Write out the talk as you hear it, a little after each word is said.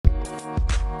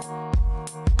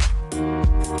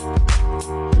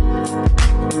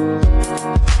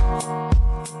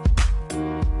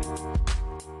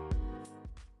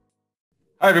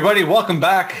Hi, everybody. Welcome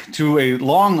back to a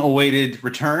long-awaited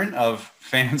return of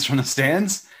Fans from the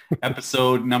Stands,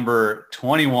 episode number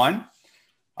 21.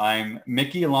 I'm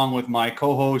Mickey, along with my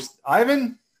co-host,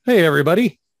 Ivan. Hey,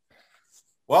 everybody.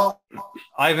 Well,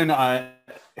 Ivan,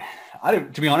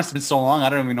 to be honest, it's been so long, I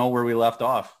don't even know where we left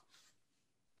off.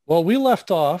 Well, we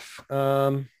left off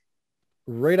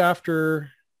right after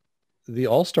the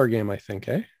All-Star game, I think,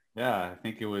 eh? Yeah, I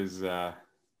think it was that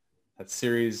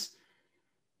series,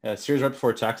 series right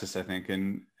before Texas, I think,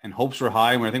 and hopes were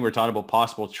high when I think we were talking about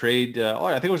possible trade.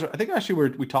 I think actually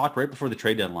we talked right before the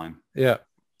trade deadline, Yeah.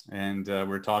 and we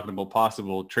were talking about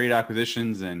possible trade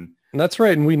acquisitions And that's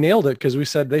right. And we nailed it because we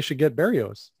said they should get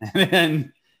Berrios.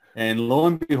 and and lo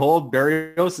and behold,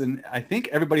 Berrios, and I think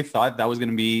everybody thought that was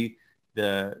going to be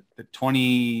the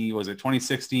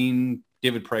 2016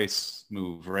 David Price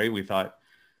move, right? We thought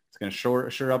it's going to shore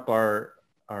up our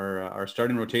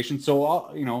starting rotation.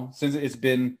 So since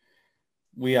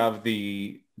we have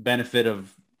the benefit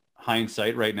of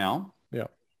hindsight right now. Yeah.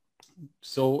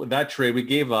 So that trade, we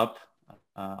gave up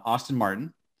Austin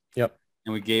Martin. Yep.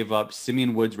 And we gave up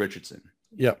Simeon Woods Richardson.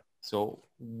 Yep. So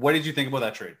what did you think about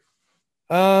that trade?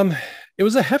 It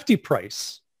was a hefty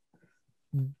price,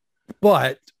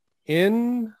 but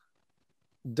in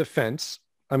defense,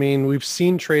 I mean, we've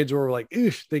seen trades where we're like,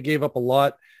 they gave up a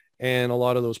lot and a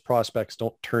lot of those prospects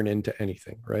don't turn into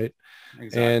anything. Right.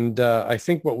 Exactly. And I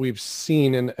think what we've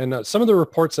seen, and some of the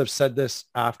reports have said this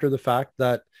after the fact,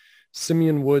 that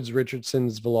Simeon Woods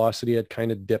Richardson's velocity had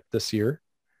kind of dipped this year.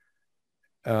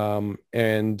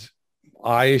 And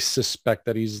I suspect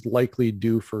that he's likely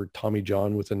due for Tommy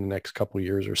John within the next couple of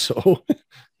years or so.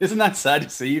 Isn't that sad to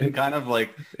see? You can kind of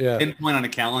pinpoint on a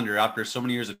calendar after so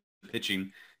many years of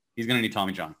pitching, he's going to need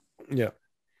Tommy John. Yeah.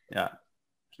 Yeah.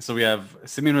 So we have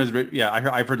Simeon was,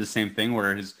 I've heard the same thing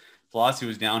where his velocity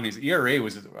was down. His ERA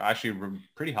was actually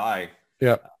pretty high.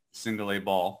 Yeah. Single A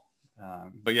ball.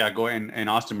 But yeah, go ahead. And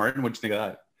Austin Martin, what'd you think of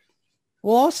that?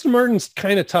 Well, Austin Martin's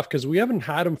kind of tough because we haven't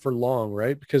had him for long,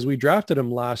 right? Because we drafted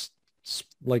him last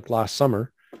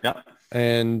summer. Yeah.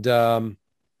 And I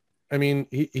mean,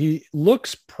 he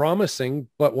looks promising,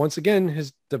 but once again,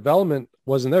 his development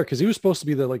wasn't there because he was supposed to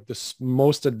be the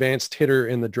most advanced hitter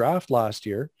in the draft last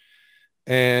year.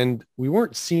 And we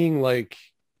weren't seeing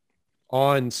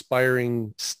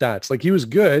awe-inspiring stats. Like, he was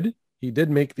good. He did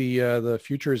make the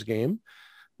futures game,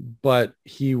 but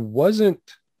he wasn't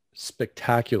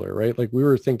spectacular, right? Like, we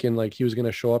were thinking he was going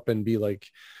to show up and be like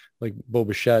Bo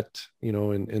Bichette,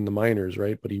 in the minors,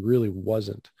 right? But he really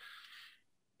wasn't.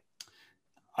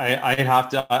 I have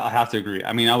to agree.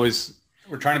 I mean,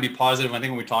 we're trying to be positive. I think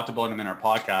when we talked about him in our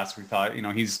podcast, we thought,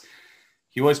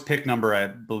 he was pick number, I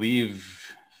believe,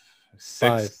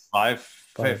 fifth,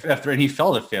 and he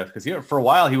fell to fifth because for a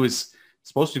while he was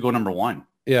supposed to go number one.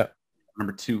 Yeah.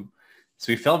 Number two.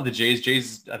 So he fell to the Jays.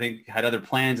 Jays, I think, had other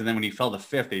plans. And then when he fell to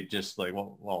fifth, they just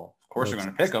well, of course we're going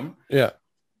to pick him. Yeah.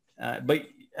 But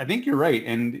I think you're right.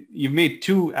 And you've made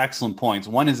two excellent points.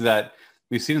 One is that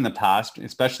we've seen in the past,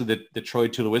 especially the Troy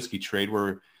Tulowitzki trade,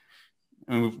 where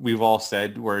we've all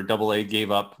said where AA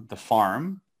gave up the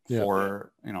farm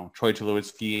for, Troy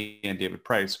Tulowitzki and David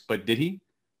Price. But did he?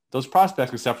 Those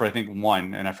prospects, except for, I think,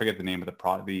 one, and I forget the name of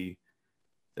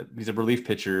he's a relief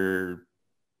pitcher,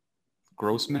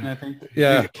 Grossman, I think.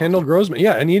 Yeah, Kendall Grossman.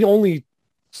 Yeah, and he only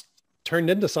turned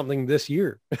into something this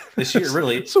year. This year,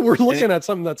 really. So we're looking at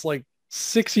something that's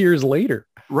 6 years later.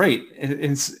 Right.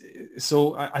 And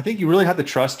so I think you really have to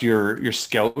trust your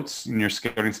scouts and your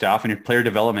scouting staff and your player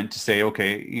development to say,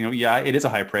 okay, it is a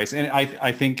high price. And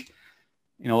I think,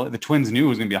 the Twins knew it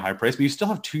was going to be a high price, but you still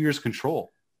have 2 years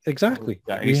control. Exactly.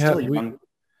 Yeah, he's still a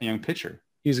young pitcher.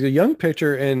 He's a young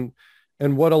pitcher. And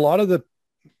what a lot of the,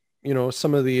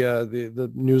 some of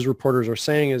the news reporters are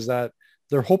saying is that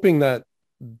they're hoping that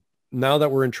now that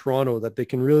we're in Toronto, that they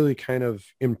can really kind of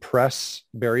impress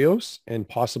Berrios and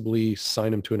possibly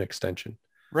sign him to an extension.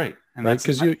 Right. And right?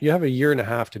 Because you have a year and a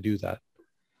half to do that.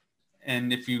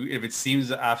 And if it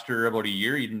seems after about a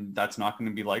year, that's not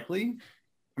going to be likely.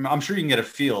 I mean, I'm sure you can get a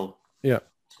feel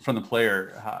from the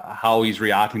player, how he's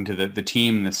reacting to the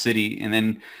team and the city. And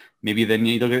then maybe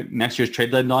you look at next year's trade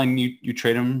deadline, you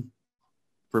trade him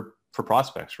for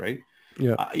prospects, right?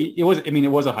 Yeah. It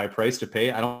was a high price to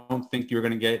pay. I don't think you were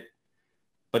going to get,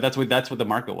 but that's what the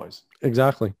market was.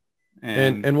 Exactly.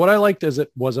 And what I liked is it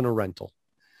wasn't a rental.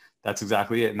 That's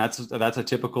exactly it. And that's a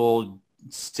typical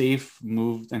safe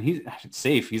move. And he's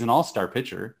safe. He's an all-star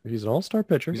pitcher. He's an all-star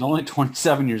pitcher. He's only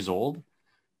 27 years old.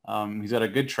 He's got a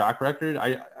good track record.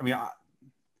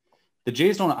 The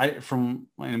Jays and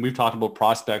we've talked about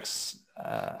prospects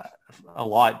a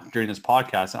lot during this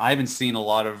podcast, and I haven't seen a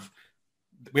lot of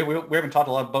we haven't talked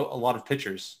a lot about a lot of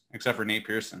pitchers except for Nate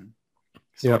Pearson.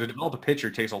 So to develop a pitcher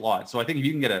takes a lot. So I think if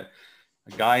you can get a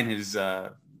guy in his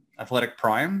athletic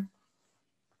prime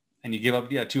and you give up,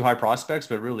 two high prospects,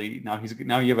 but really now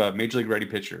you have a major league ready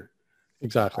pitcher.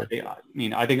 Exactly. I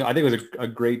mean, I think it was a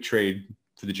great trade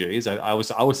for the Jays. I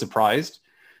was surprised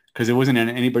because it wasn't on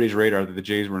anybody's radar that the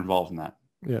Jays were involved in that.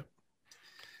 Yeah.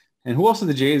 And who else did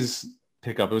the Jays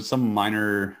pick up? It was some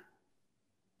minor.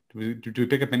 Do we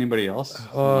pick up anybody else?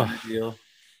 Deal?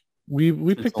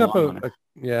 We picked up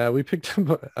we picked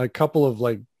up a couple of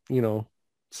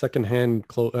secondhand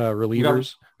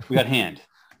relievers. We got Hand.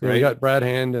 Right? We got Brad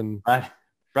Hand and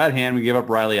Brad Hand. We gave up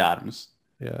Riley Adams.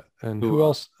 Yeah, and who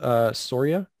else?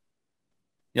 Soria.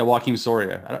 Yeah, Joaquin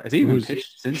Soria. Has he even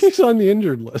pitched since? He's on the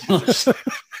injured list.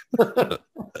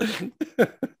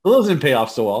 Those didn't pay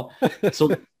off so well.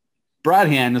 So Brad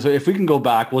Hand. So if we can go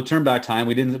back, we'll turn back time.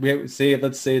 Let's say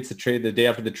it's the day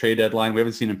after the trade deadline. We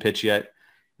haven't seen him pitch yet.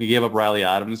 We gave up Riley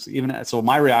Adams. So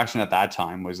my reaction at that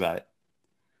time was that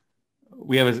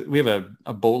we have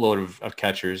a boatload of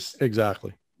catchers.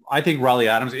 Exactly. I think Riley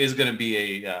Adams is going to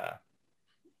be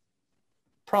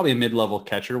probably a mid-level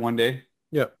catcher one day.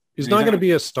 Yeah, he's not going to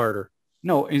be a starter.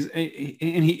 No,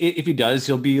 if he does,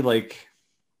 he'll be like,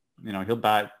 he'll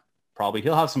bat. Probably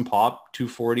he'll have some pop,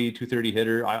 240, 230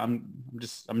 hitter. I'm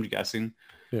guessing.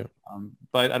 Yeah.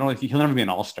 But I don't think he'll never be an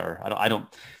all-star.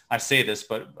 I say this,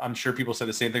 but I'm sure people said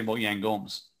the same thing about Yan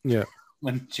Gomes. Yeah.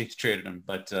 When Jays traded him.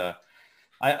 But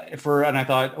I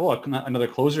thought, another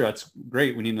closer. That's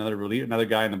great. We need another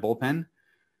guy in the bullpen.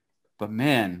 But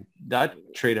man, that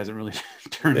trade hasn't really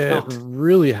turned out. It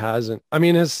really hasn't. I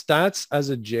mean, his stats as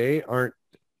a Jay aren't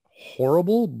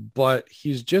horrible, but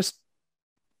he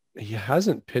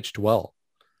hasn't pitched well.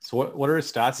 So what are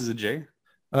his stats as a Jay?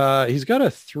 He's got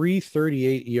a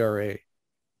 3.38 ERA.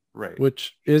 Right.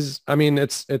 Which is, I mean,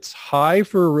 it's high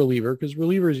for a reliever because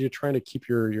relievers, you're trying to keep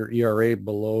your ERA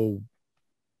below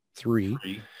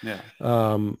 3. Yeah.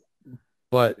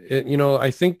 But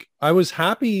I think I was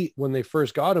happy when they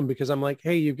first got him because I'm like,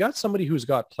 hey, you've got somebody who's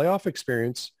got playoff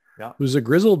experience, who's a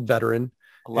grizzled veteran,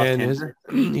 and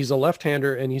he's a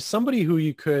left-hander, and he's somebody who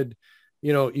you could,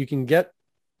 you can get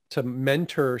to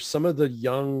mentor some of the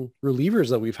young relievers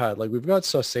that we've had. Like we've got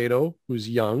Saucedo, who's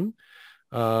young.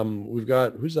 We've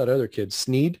got, who's that other kid?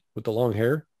 Sneed with the long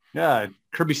hair. Yeah.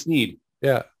 Kirby Sneed.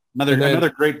 Yeah. Another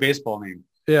great baseball name.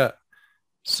 Yeah.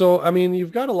 So, I mean,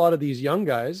 you've got a lot of these young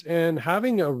guys, and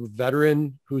having a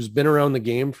veteran who's been around the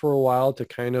game for a while to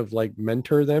kind of like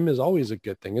mentor them is always a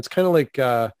good thing. It's kind of like,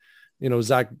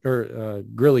 Zach or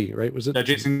Grilly, right? Was it?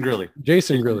 Jason Grilly.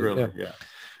 Jason Grilly.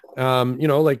 Yeah.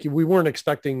 Like we weren't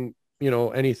expecting,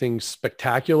 anything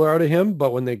spectacular out of him,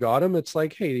 but when they got him, it's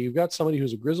like, hey, you've got somebody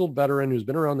who's a grizzled veteran who's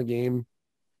been around the game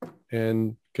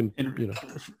and can,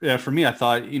 Yeah, for me, I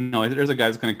thought, there's a guy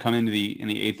that's going to come in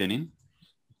the eighth inning,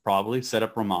 probably set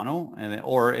up Romano, and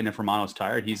if Romano's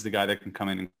tired, he's the guy that can come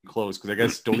in and close. Because I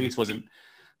guess Dolis wasn't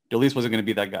going to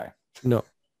be that guy. No.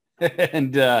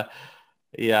 And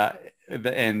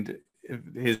and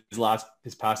his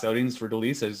past outings for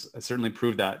Dolis has certainly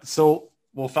proved that. So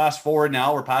we'll fast forward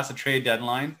now. We're past the trade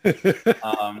deadline.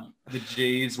 The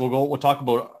Jays. We'll talk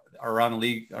about around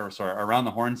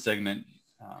the horn segment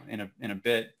in a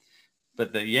bit.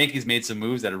 But the Yankees made some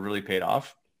moves that have really paid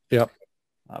off. Yep.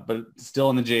 But still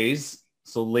in the Jays.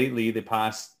 So lately, the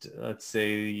past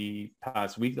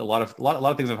week, a lot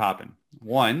of things have happened.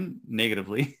 One,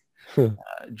 negatively,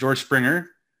 George Springer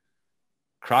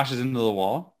crashes into the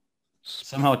wall,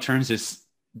 somehow turns his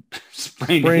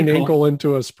sprained ankle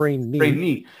into a sprained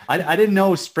knee. I didn't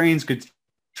know sprains could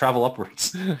travel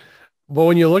upwards. But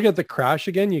when you look at the crash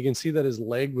again, you can see that his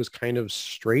leg was kind of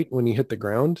straight when he hit the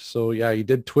ground. So yeah, he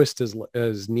did twist his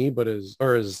knee,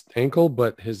 his ankle,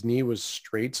 but his knee was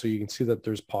straight. So you can see that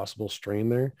there's possible strain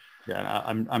there. Yeah,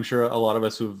 I'm sure a lot of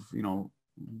us who've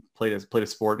played a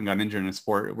sport and got injured in a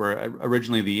sport where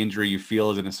originally the injury you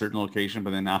feel is in a certain location,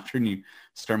 but then after you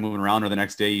start moving around or the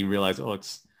next day you realize,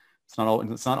 it's not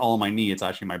all my knee, it's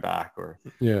actually my back. Or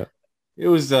yeah, it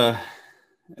was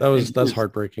that's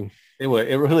heartbreaking. It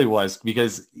really was,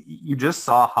 because you just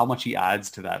saw how much he adds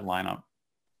to that lineup.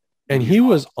 And he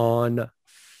was on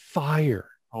fire.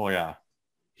 Oh yeah.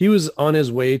 He was on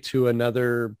his way to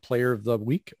another Player of the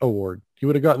Week award. He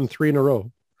would have gotten 3 in a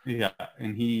row. Yeah,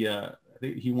 and he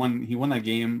won that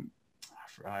game.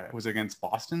 It was against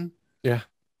Boston. Yeah,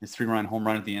 his 3-run home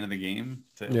run at the end of the game.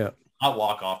 Not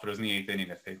walk off, but it was in the 8th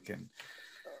inning, I think. And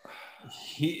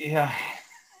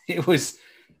it was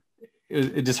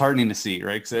disheartening to see,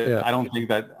 right? Because I don't think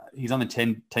that he's on the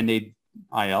 10-day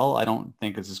IL. I don't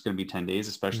think it's just going to be 10 days,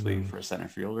 especially for a center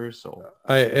fielder. So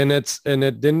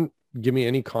it give me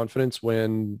any confidence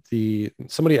when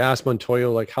somebody asked Montoya,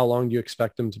 like, how long do you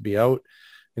expect him to be out?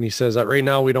 And he says that right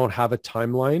now we don't have a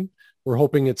timeline. We're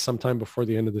hoping it's sometime before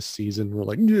the end of the season. We're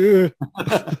like, yeah.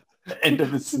 End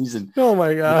of the season. Oh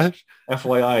my gosh.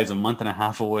 FYI is a month and a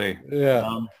half away.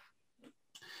 Yeah.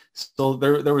 So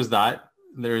there was that.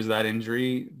 There's that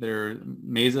injury.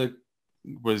 Meza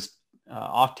was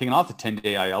taken off the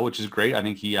 10-day IL, which is great. I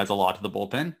think he adds a lot to the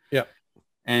bullpen. Yeah.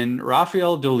 And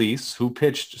Rafael Dolis, who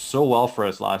pitched so well for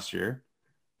us last year,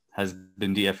 has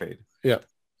been DFA'd. Yeah.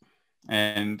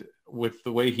 And with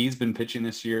the way he's been pitching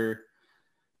this year,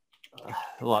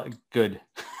 a lot good.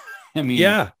 I mean,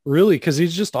 yeah, really, because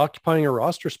he's just occupying a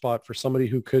roster spot for somebody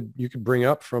who you could bring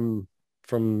up from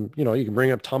you can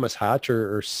bring up Thomas Hatch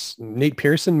or Nate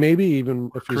Pearson, maybe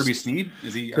even if Kirby Snead.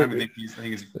 Is he? I think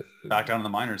he's back down in the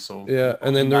minors. So yeah,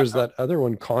 and then there's that other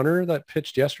one, Connor, that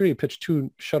pitched yesterday. He pitched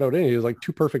 2 shutout innings. He was like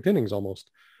 2 perfect innings almost.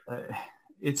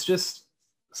 It's just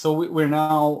so we're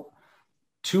now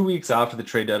 2 weeks after the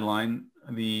trade deadline.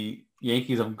 The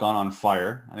Yankees have gone on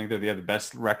fire. I think they have the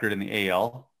best record in the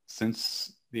AL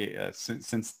since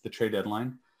the trade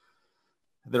deadline.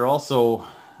 They're also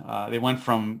they went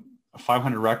from a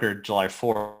 500 record July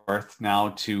 4th now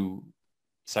to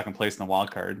second place in the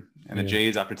wild card. And the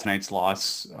Jays, after tonight's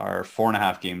loss, are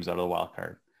 4.5 games out of the wild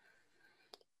card.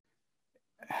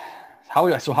 How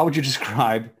would you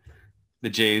describe the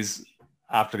Jays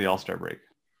after the All-Star break?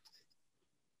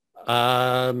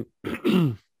 Not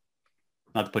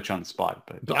to put you on the spot,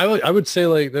 but I would say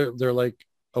like they're like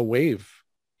a wave.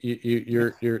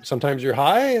 You're sometimes you're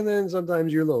high and then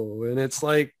sometimes you're low, and it's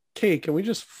like, okay, can we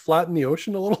just flatten the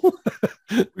ocean a little?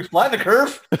 We flatten the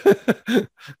curve.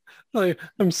 Like,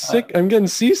 I'm sick. I'm getting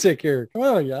seasick here. Come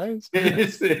on, guys.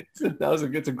 It's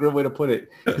a good way to put it,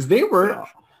 because they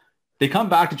come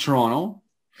back to Toronto,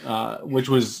 which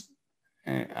was,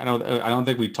 I don't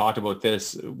think we talked about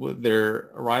this.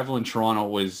 Their arrival in Toronto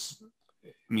was,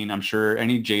 I mean, I'm sure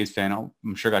any Jays fan,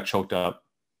 I'm sure, got choked up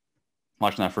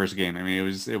watching that first game. I mean,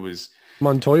 it was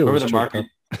Montoya was the market.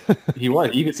 He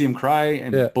was. You could see him cry,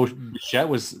 and Bichette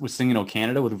was singing "O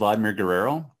Canada" with Vladimir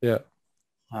Guerrero. Yeah.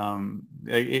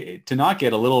 To not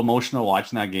get a little emotional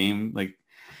watching that game, like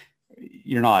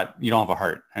you don't have a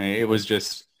heart. I mean, it was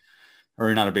just, or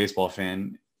you're not a baseball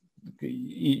fan.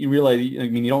 You realize, I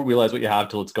mean, you don't realize what you have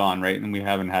till it's gone, right? And we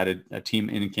haven't had a team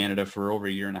in Canada for over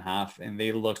a year and a half, and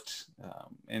they looked,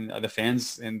 and the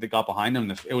fans, and they got behind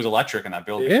them. It was electric in that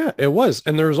building. Yeah, it was.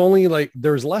 And there's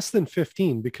less than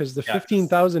 15, because the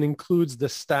 15,000 includes the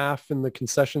staff and the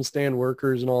concession stand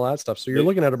workers and all that stuff. So you're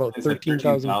looking at about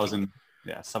 13,000.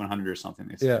 Yeah, 700 or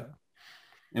something. Yeah.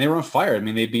 And they were on fire. I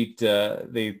mean,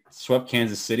 they swept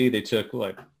Kansas City. They took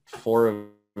like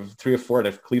 3 or 4 out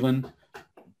of Cleveland.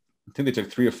 I think they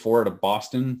took 3 or 4 out of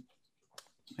Boston.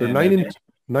 They're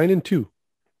 9-2.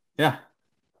 Yeah.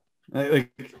 And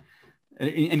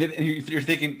you're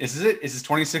thinking, is this it? Is this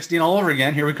 2016 all over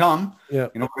again? Here we come. Yeah.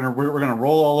 You know, we're gonna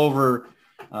roll all over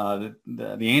the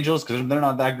Angels because they're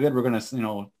not that good. We're gonna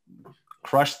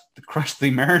crush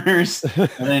the Mariners and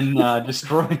then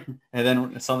destroy,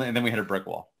 and then we hit a brick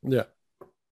wall. Yeah.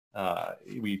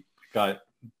 We got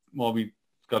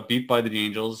beat by the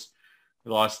Angels.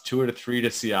 We lost 2 out of 3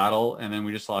 to Seattle, and then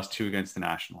we just lost 2 against the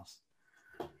Nationals.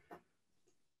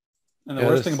 And the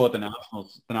worst thing about the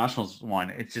Nationals won.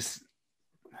 It's just,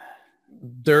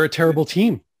 they're a terrible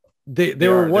team. They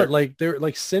were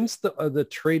like since the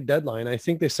trade deadline, I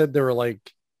think they said they were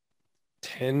like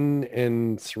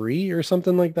 10-3 or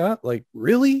something like that. Like,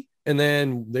 really? And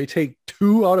then they take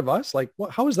 2 out of us. Like,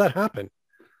 what? How does that happen?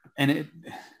 And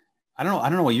I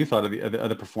don't know what you thought of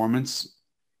the performance,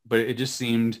 but it just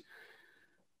seemed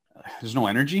there's no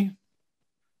energy.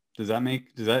 Does that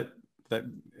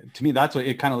to me, that's what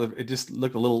it just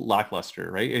looked a little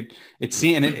lackluster, right?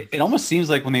 It almost seems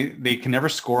like when they can never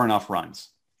score enough runs.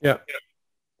 Yeah.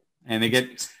 And they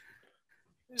get,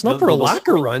 it's not for a lack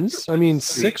of runs. I mean,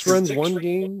 6 runs one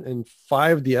game and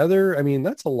 5 the other. I mean,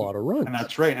 that's a lot of runs. And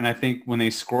that's right. And I think when they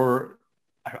score,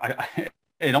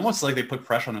 it almost like they put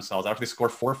pressure on themselves. After they score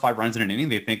 4 or 5 runs in an inning,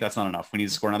 they think that's not enough. We need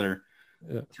to score another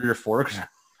 3 or 4.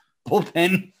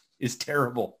 Bullpen is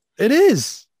terrible. It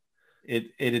is.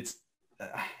 It's.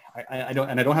 I don't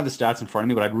have the stats in front of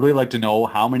me, but I'd really like to know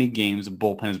how many games the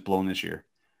bullpen has blown this year.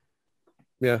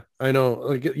 Yeah, I know.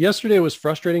 Like, yesterday was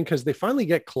frustrating because they finally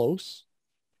get close.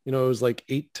 You know, it was like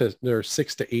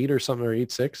 6-8 or something, or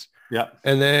 8-6. Yeah.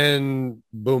 And then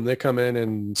boom, they come in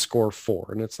and score 4.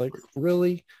 And it's like,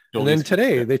 really? And then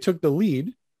today they took the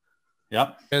lead.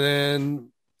 Yep. And then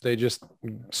they just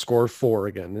score 4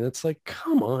 again. And it's like,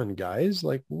 come on, guys.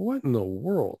 Like, what in the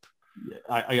world?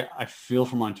 I feel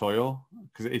for Montoyo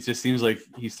because it just seems like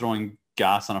he's throwing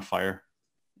gas on a fire.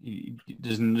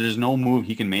 There's no move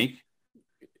he can make.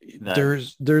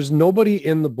 There's nobody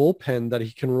in the bullpen that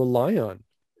he can rely on.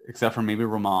 Except for maybe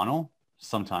Romano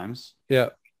sometimes. Yeah.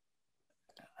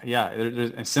 Yeah.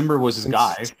 And Cimber was his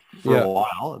guy for a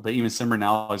while, but even Cimber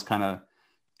now is kind of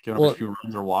giving up a few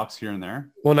runs or walks here and there.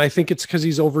 Well, and I think it's because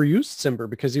he's overused Cimber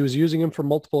because he was using him for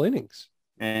multiple innings.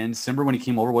 And Cimber, when he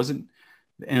came over, wasn't,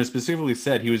 and it specifically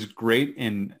said he was great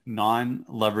in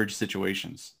non-leverage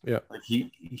situations. Yeah. Like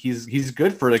he's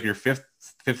good for like your fifth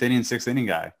inning, sixth inning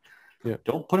guy. Yeah.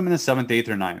 Don't put him in the seventh, eighth,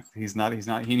 or ninth. He's not.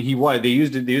 He was. They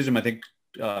used him. I think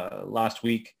last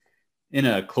week in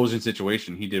a closing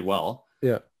situation. He did well.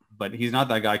 Yeah. But he's not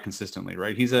that guy consistently,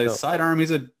 right? He's a sidearm.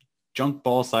 He's a junk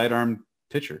ball sidearm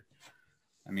pitcher.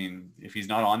 I mean, if he's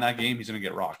not on that game, he's going to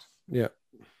get rocked. Yeah.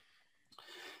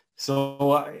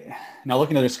 So now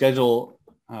looking at their schedule,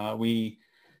 we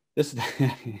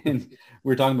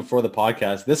were talking before the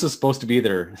podcast. This is supposed to be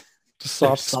their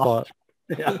soft spot.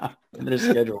 Yeah, in their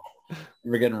schedule.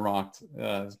 We're getting rocked.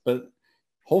 But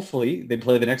hopefully they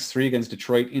play the next 3 against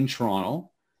Detroit in Toronto.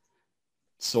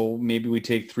 So maybe we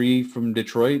take 3 from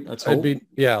Detroit. Let's hope.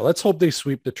 Let's hope they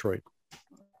sweep Detroit.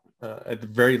 At the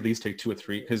very least, take 2 or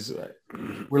 3 because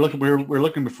we're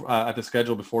looking at the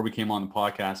schedule before we came on the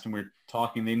podcast, and we're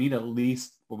talking. They need at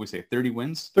least 30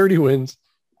 wins. 30 wins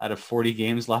out of 40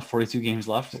 games left, 42 games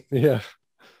left. Yeah.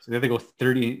 So they have to go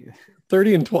 30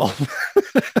 and 12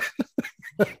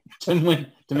 to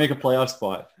make a playoff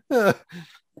spot. I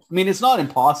mean, it's not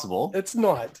impossible. It's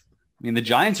not. I mean, the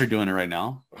Giants are doing it right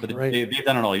now, but they've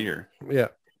done it all year. Yeah.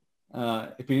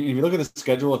 If you look at the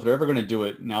schedule, if they're ever going to do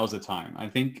it, now's the time. I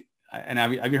think. And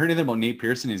have you heard anything about Nate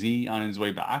Pearson? Is he on his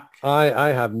way back? I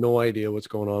have no idea what's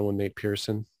going on with Nate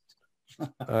Pearson.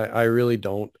 I really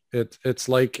don't. It's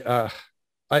like I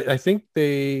think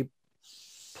they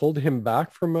pulled him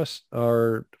back from us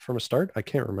or from a start. I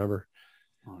can't remember.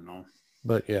 Oh no.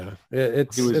 But yeah, he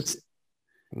was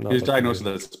diagnosed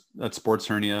with that sports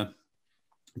hernia.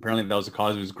 Apparently that was the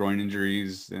cause of his groin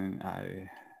injuries, and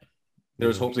there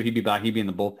was hopes that he'd be back. He'd be in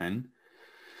the bullpen,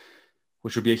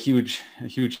 which would be a huge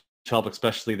help,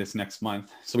 especially this next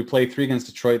month. So we play 3 against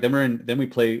Detroit. Then we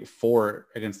play 4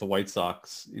 against the White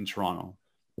Sox in Toronto.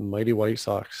 The mighty White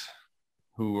Sox,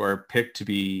 who are picked to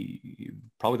be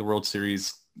probably the World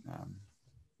Series,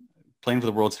 playing for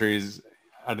the World Series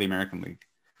out of the American League.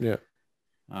 Yeah.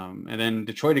 And then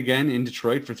Detroit again in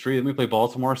Detroit for 3. Then we play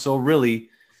Baltimore. So really,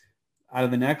 out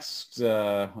of the next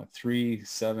 3,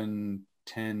 7,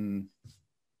 10,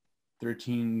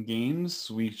 13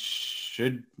 games, we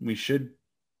should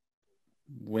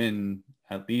win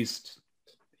at least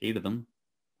 8 of them.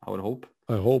 I would hope.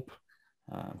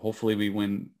 Hopefully we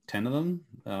win 10 of them.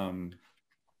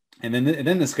 And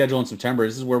then the schedule in September,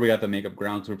 this is where we got to make up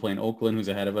ground. So we're playing Oakland, who's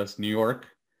ahead of us, New York,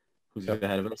 who's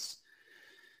ahead of us.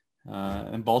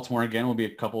 And Baltimore again will be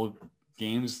a couple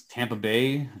games. Tampa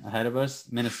Bay ahead of us,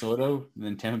 Minnesota, and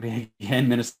then Tampa Bay again,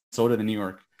 Minnesota, then New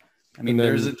York. I mean,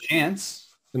 there's a chance.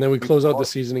 And then we close out the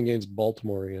season against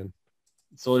Baltimore again.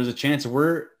 So there's a chance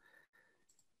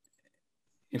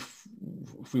if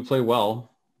we play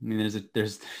well. I mean,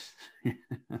 there's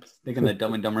thinking that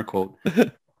Dumb and Dumber quote.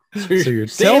 So you're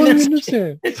telling me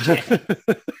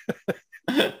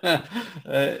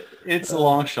it's a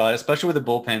long shot, especially with the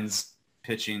bullpen's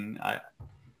pitching. I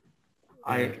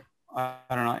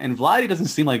don't know. And Vladdy doesn't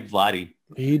seem like Vladdy.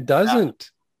 He doesn't.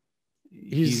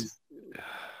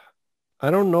 I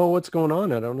don't know what's going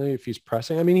on. I don't know if he's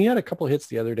pressing. I mean, he had a couple hits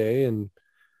the other day, and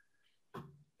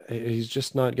he's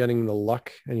just not getting the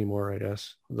luck anymore, I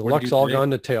guess. The luck's all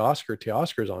gone to Teoscar.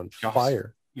 Teoscar's on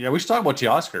fire. Yeah, we should talk about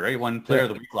Teoscar, right? One player of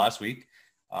the week last week.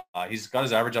 He's got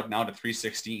his average up now to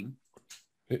 316.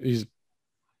 He's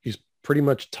pretty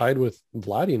much tied with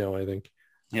Vladdy now, I think.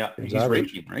 Yeah, he's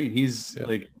ranking, right? He's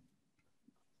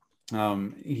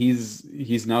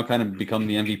he's now kind of become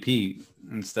the MVP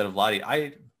instead of Vladdy.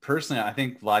 I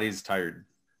think Vladdy's tired.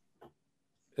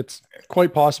 It's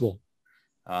quite possible.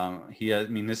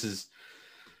 This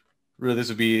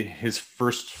would be his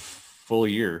first full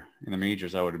year in the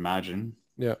majors, I would imagine.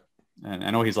 Yeah. And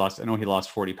I know he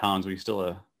lost 40 pounds, but he's still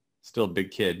a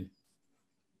big kid.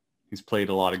 He's played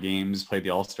a lot of games, played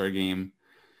the All-Star game.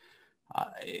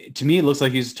 To me, it looks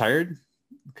like he's tired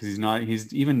because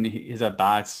his at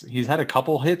bats. He's had a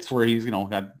couple hits where he's,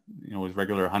 got, his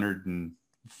regular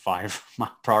 105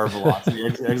 mile per hour velocity,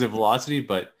 exit velocity,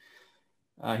 but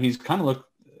he's kind of looked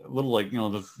a little like,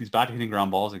 he's back to hitting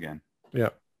ground balls again.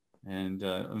 Yeah. And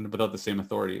without the same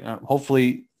authority.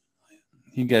 Hopefully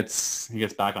he gets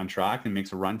back on track and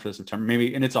makes a run for September,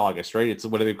 maybe, and it's August, right? It's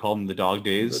what do they call them, the dog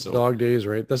days? The dog days,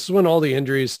 right? This is when all the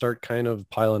injuries start kind of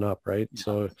piling up, right? Yeah.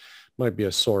 So it might be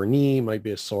a sore knee, might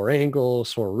be a sore ankle,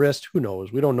 sore wrist. Who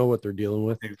knows? We don't know what they're dealing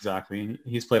with. Exactly.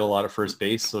 He's played a lot of first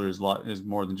base, so there's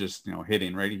more than just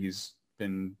hitting, right? He's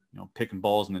been picking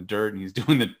balls in the dirt, and he's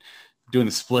doing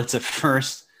the splits at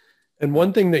first. And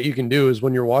one thing that you can do is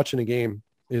when you're watching a game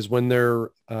is when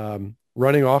they're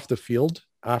running off the field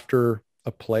after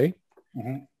a play,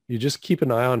 you just keep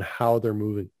an eye on how they're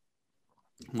moving.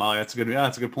 Well, that's a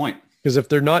good point. Because if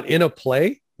they're not in a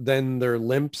play, then their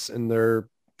limps and their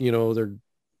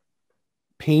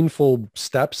painful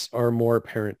steps are more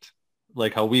apparent.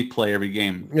 Like how we play every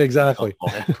game. Exactly.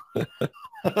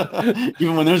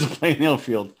 Even when there's a play in the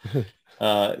outfield.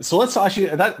 So let's actually,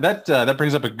 that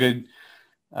brings up a good,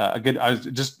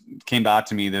 just came back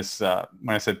to me this,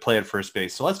 when I said play at first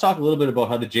base. So let's talk a little bit about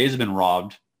how the Jays have been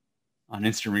robbed on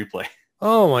instant replay.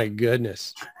 Oh my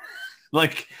goodness.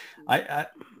 Like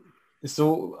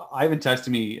so Ivan texted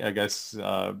me, I guess,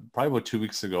 probably about 2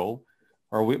 weeks ago,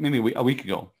 or maybe a week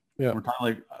ago. Yeah.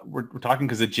 We're talking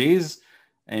because the Jays,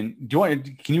 and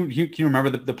can you remember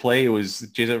the play? It was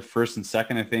Jays at first and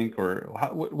second, I think, or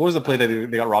what was the play that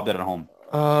they got robbed at home?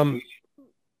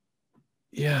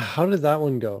 Yeah. How did that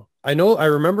one go? I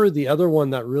remember the other one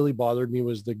that really bothered me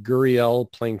was the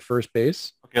Gurriel playing first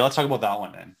base. Okay. Let's talk about that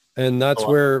one then. And that's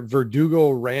where Verdugo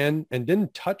ran and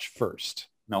didn't touch first.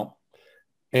 No.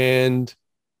 And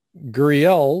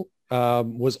Gurriel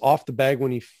was off the bag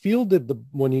when he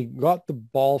got the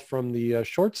ball from the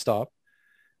shortstop.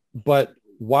 But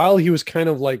while he was kind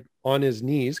of like on his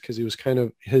knees, because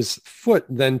his foot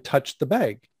then touched the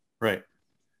bag. Right.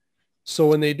 So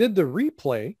when they did the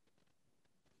replay,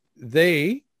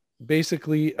 they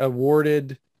basically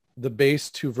awarded the base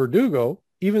to Verdugo,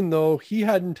 even though he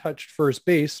hadn't touched first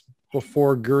base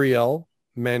before Gurriel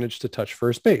managed to touch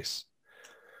first base.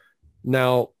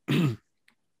 Now,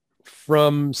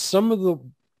 from some of the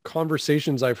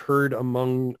conversations I've heard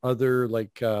among other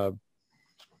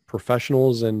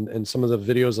professionals and some of the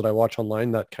videos that I watch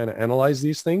online that kind of analyze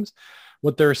these things,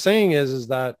 what they're saying is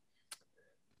that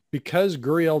because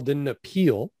Gurriel didn't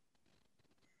appeal,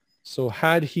 so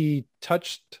had he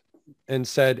touched and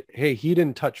said, hey, he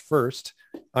didn't touch first,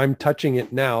 I'm touching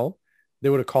it now, they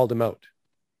would have called him out.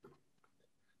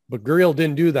 But Gurriel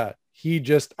didn't do that. He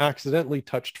just accidentally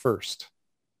touched first.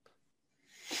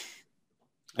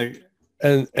 And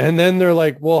then they're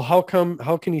like, well, how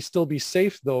can he still be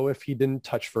safe though if he didn't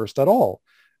touch first at all?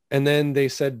 And then they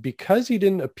said, because he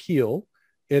didn't appeal,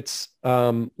 it's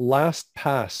last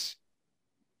pass.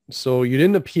 So you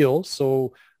didn't appeal.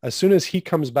 So as soon as he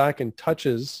comes back and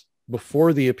touches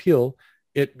before the appeal,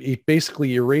 it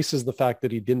basically erases the fact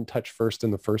that he didn't touch first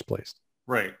in the first place.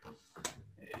 Right.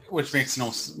 Which makes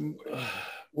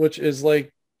which is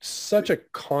like such a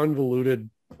convoluted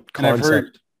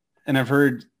concept. And I've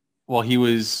heard, well, he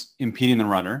was impeding the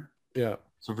runner. Yeah.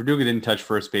 So Verdugo didn't touch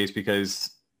first base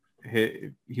because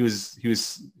he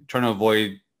was trying to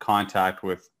avoid contact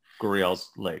with Gurriel's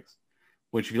legs,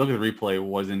 which if you look at the replay,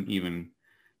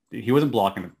 he wasn't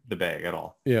blocking the bag at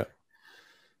all. Yeah.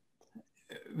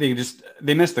 They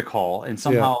missed the call and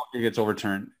somehow it gets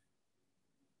overturned.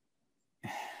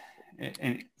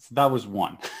 And that was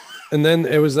one. And then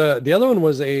it was the other one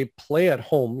was a play at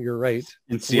home. You're right.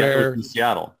 In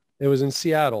Seattle. It was in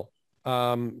Seattle.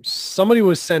 Somebody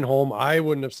was sent home. I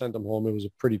wouldn't have sent them home. It was a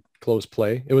pretty close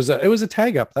play. It was a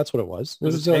tag up. That's what it was. It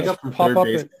was a tag up from third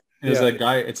base. It was a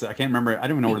guy. I can't remember. I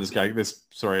don't even know where this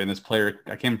player.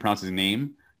 I can't pronounce his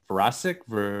name. Varasic.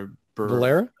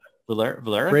 Valera.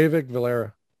 Breivik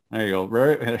Valera. There you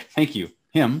go. Thank you.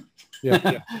 Him.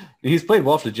 Yeah. He's played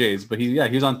well for the Jays, but he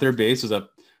was on third base. It was a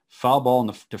foul ball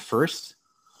to first.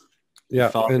 Yeah.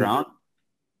 Foul ground.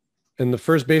 And the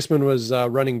first baseman was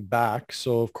running back.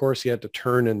 So of course he had to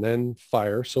turn and then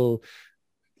fire. So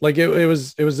like it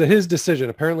was his decision.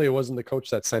 Apparently it wasn't the coach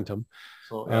that sent him.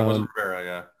 So it wasn't Rivera,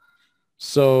 yeah.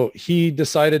 So he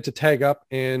decided to tag up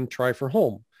and try for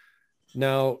home.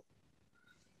 Now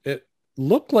it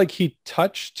looked like he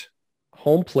touched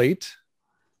home plate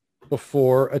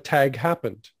before a tag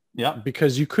happened. Yeah.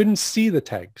 Because you couldn't see the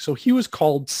tag. So he was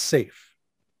called safe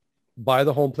by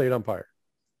the home plate umpire.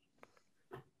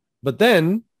 But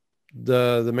then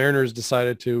the Mariners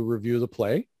decided to review the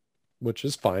play, which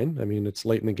is fine. I mean, it's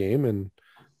late in the game and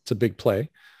it's a big play.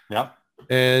 Yeah.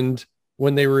 And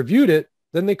when they reviewed it,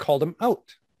 then they called him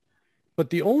out. But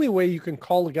the only way you can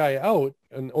call a guy out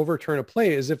and overturn a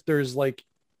play is if there's like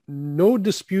no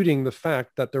disputing the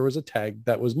fact that there was a tag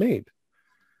that was made.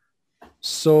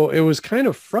 So it was kind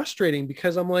of frustrating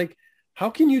because I'm like, How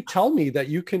can you tell me that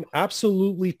you can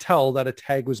absolutely tell that a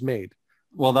tag was made?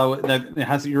 Well, that it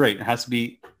has. You're right. It has to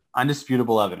be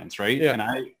undisputable evidence, right?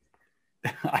 Yeah.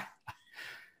 And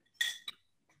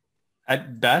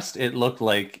at best, it looked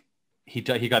like he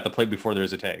got the play before there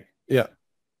was a tag. Yeah.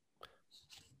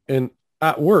 And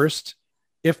at worst,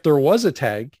 if there was a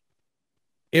tag,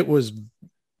 it was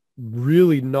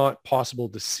really not possible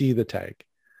to see the tag.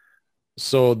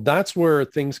 So that's where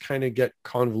things kind of get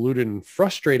convoluted and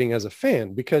frustrating as a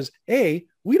fan, because A,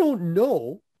 we don't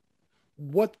know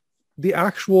what the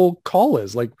actual call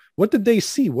is. Like, what did they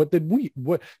see? What did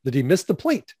he miss the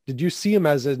plate? Did you see him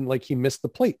as in like he missed the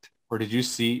plate? Or did you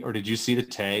see the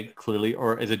tag clearly?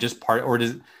 Or is it just part, or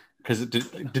because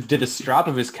did the strap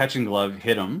of his catching glove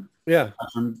hit him? Yeah.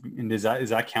 And does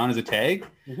that count as a tag?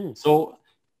 Mm-hmm. So,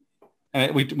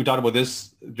 and we talked about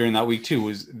this during that week too,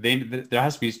 was there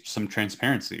has to be some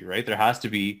transparency, right? There has to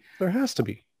be,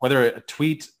 whether a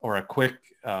tweet or a quick,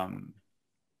 I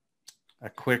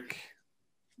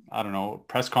don't know,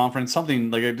 press conference,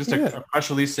 something like a press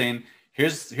release saying,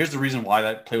 here's the reason why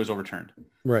that play was overturned.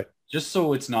 Right. Just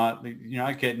so it's not, you're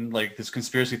not getting like this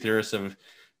conspiracy theorist of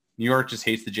New York just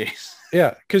hates the Jays.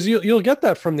 Yeah. Cause you'll get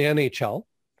that from the NHL,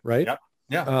 right? Yeah.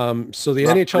 Yeah. So the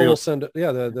NHL will send,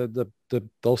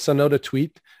 they'll send out a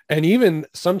tweet, and even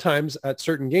sometimes at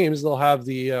certain games, they'll have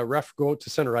the ref go out to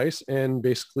center ice and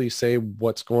basically say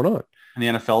what's going on. And the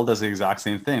NFL does the exact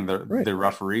same thing. The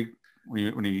referee,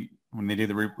 when they do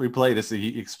the replay,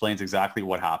 he explains exactly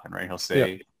what happened, right? He'll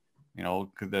say,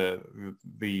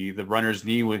 the runner's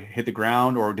knee would hit the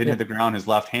ground or didn't hit the ground. His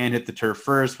left hand hit the turf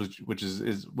first, which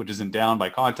isn't down by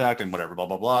contact and whatever, blah,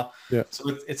 blah, blah. Yeah.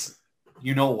 So it's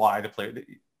why the player,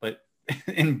 but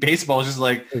in baseball, it's just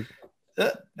like, now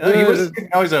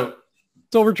he's out.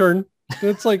 It's overturned.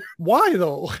 It's like, why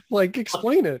though? Like,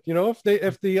 explain it.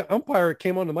 If the umpire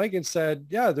came on the mic and said,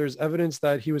 yeah, there's evidence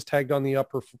that he was tagged on the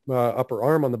upper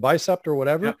arm, on the bicep or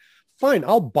whatever. Yeah. Fine.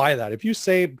 I'll buy that. If you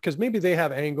say, because maybe they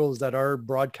have angles that our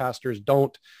broadcasters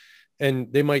don't,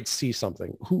 and they might see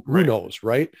something, who knows.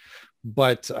 Right.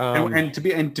 But, and to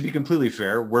be completely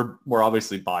fair, we're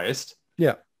obviously biased.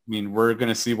 Yeah. I mean, we're going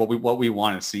to see what we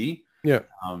want to see. Yeah.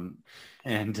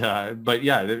 But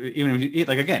yeah, even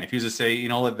if you just say,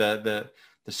 the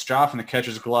strap and the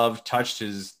catcher's glove touched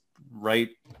his right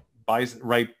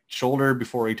shoulder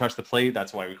before he touched the plate,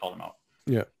 that's why we called him out.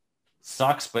 Yeah.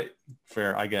 Sucks, but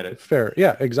fair. I get it. Fair.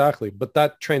 Yeah, exactly. But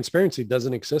that transparency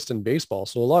doesn't exist in baseball.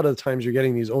 So a lot of the times you're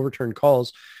getting these overturned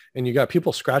calls and you got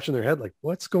people scratching their head like,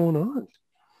 what's going on?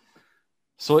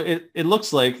 So it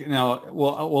looks like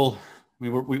now,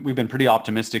 we've been pretty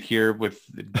optimistic here with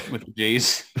the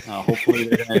Jays. Hopefully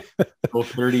they're going to go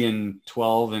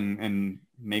 30-12 and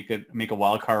make a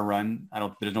wild card run.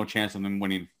 There's no chance of them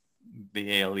winning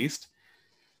the AL East.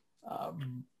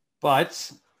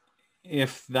 But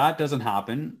if that doesn't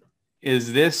happen,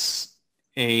 is this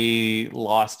a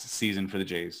lost season for the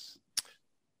Jays?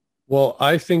 Well,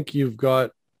 I think you've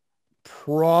got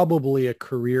probably a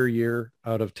career year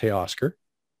out of Teoscar.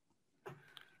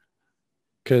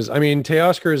 Because, I mean,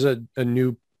 Teoscar is a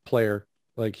new player.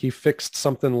 Like, he fixed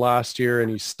something last year and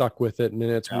he's stuck with it and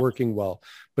it's working well.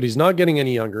 But he's not getting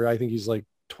any younger. I think he's like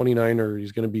 29 or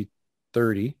he's going to be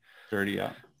 30. 30,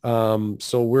 yeah.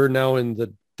 So we're now in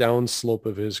the downslope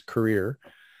of his career.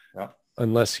 Yeah.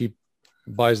 Unless he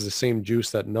buys the same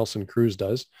juice that Nelson Cruz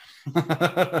does.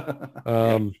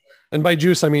 And by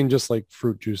juice, I mean just like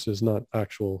fruit juices, not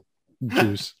actual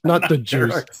juice, not the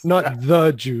juice, not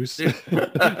the juice,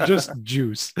 just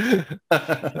juice.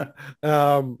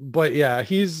 But yeah,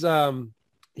 he's a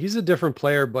different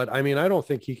player, but I mean, I don't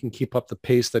think he can keep up the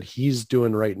pace that he's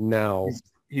doing right now.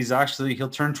 He'll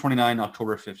turn 29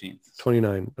 October 15th.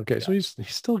 29. Okay. Yeah. So he's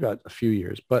still got a few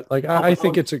years, but like, I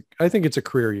think it's a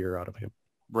career year out of him.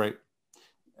 Right.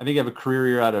 I think you have a career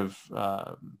year out of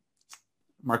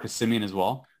Marcus Semien as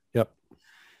well. Yep.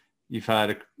 You've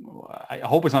had I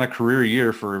hope it's not a career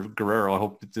year for Guerrero. I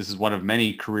hope that this is one of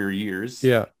many career years.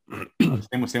 Yeah.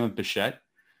 Same with Bichette.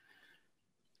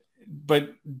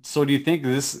 But so do you think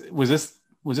this was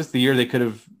the year they could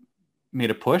have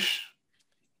made a push?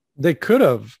 They could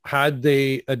have, had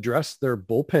they addressed their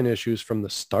bullpen issues from the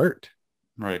start.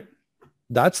 Right.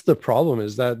 That's the problem,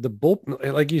 is that the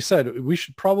bullpen, like you said, we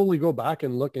should probably go back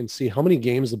and look and see how many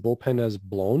games the bullpen has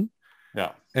blown.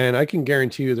 Yeah. And I can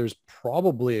guarantee you there's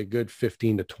probably a good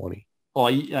 15 to 20. Well,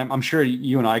 I'm sure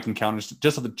you and I can count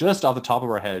just off the top of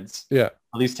our heads. Yeah.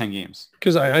 At least 10 games.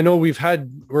 Because I know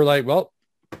we're like, well,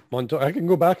 I can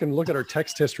go back and look at our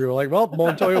text history. We're like, well,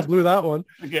 Montoyo blew that one.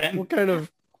 Again. What kind of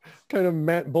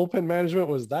bullpen management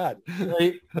was that?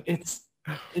 Right. It's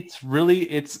really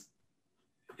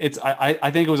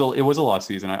I think it was a lost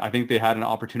season. I think they had an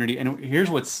opportunity. And here's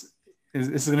this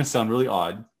is going to sound really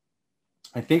odd.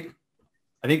 I think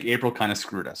April kind of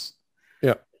screwed us.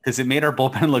 Yeah. Because it made our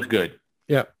bullpen look good.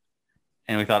 Yeah.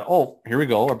 And we thought, oh, here we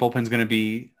go. Our bullpen's going to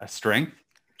be a strength.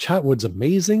 Chatwood's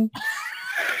amazing.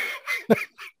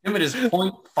 Him at his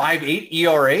 .58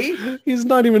 ERA. He's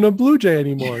not even a Blue Jay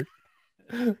anymore.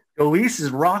 Elise is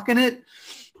rocking it.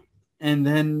 And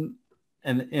then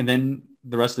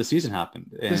the rest of the season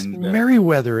happened. And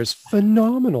Merriweather is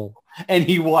phenomenal. And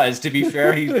he was, to be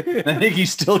fair, I think he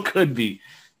still could be.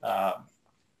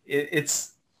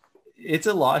 It's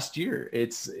a lost year.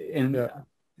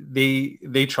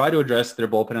 They try to address their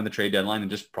bullpen on the trade deadline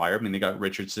and just prior. I mean, they got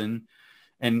Richardson,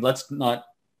 and let's not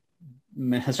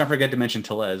forget to mention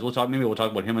Tellez. Maybe we'll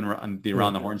talk about him on the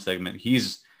Around the Horn segment.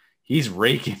 He's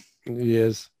raking. He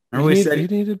is. He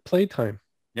needed play time.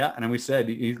 Yeah, and then we said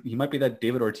he might be that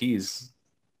David Ortiz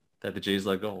that the Jays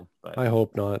let go. But I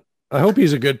hope not. I hope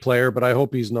he's a good player, but I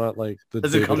hope he's not like the.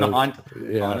 Does it come to haunt?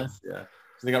 Yeah. Honest? Yeah.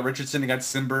 So they got Richardson, they got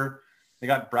Simber, they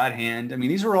got Brad Hand. I mean,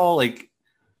 these are all like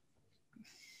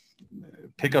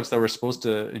pickups that were supposed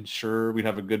to ensure we'd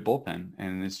have a good bullpen,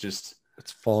 and it's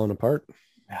falling apart.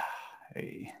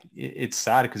 It's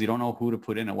sad because you don't know who to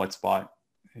put in at what spot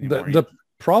anymore. The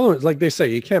problem is, like they say,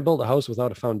 you can't build a house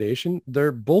without a foundation.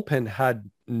 Their bullpen had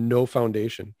no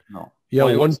foundation. No.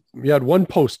 You had one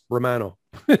post, Romano,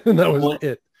 and that was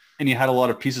it. And you had a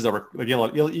lot of pieces that were like you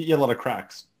had a lot of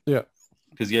cracks. Yeah,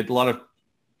 because you had a lot of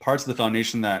parts of the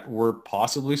foundation that were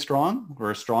possibly strong,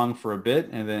 were strong for a bit,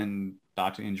 and then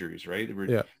back to injuries. Right.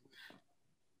 Yeah.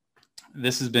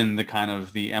 This has been the kind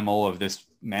of the MO of this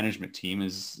management team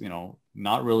is,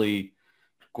 not really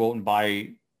go out and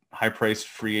buy high-priced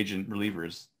free agent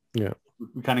relievers. Yeah.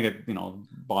 We kind of get,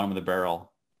 bottom of the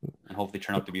barrel and hope they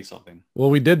turn out to be something. Well,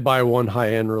 we did buy one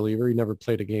high-end reliever. He never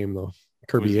played a game, though.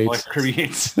 Kirby Yates. Kirby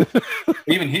Yates.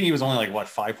 Even he was only like, what,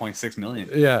 5.6 million?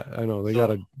 Yeah, I know. They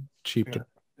got a cheap...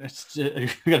 We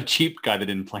got a cheap guy that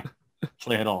didn't play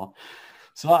at all.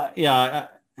 So, to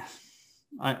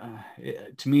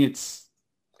me,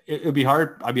 it'd be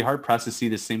hard. I'd be hard pressed to see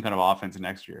the same kind of offense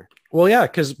next year. Well, yeah,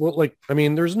 because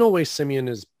there's no way Simeon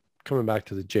is coming back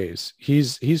to the Jays.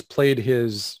 He's played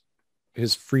his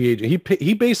free agent.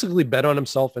 He basically bet on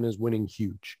himself and is winning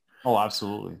huge. Oh,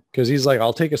 absolutely. Because he's like,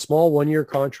 I'll take a small 1-year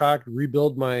contract,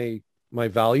 rebuild my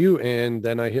value, and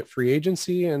then I hit free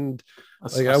agency. And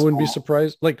I wouldn't be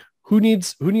surprised. Like, who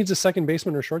needs a second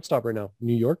baseman or shortstop right now?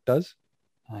 New York does.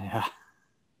 Yeah.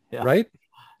 Right.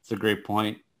 It's a great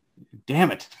point.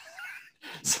 Damn it.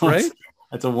 So right?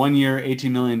 That's a 1-year,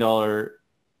 $18 million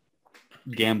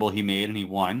gamble he made, and he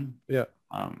won. Yeah.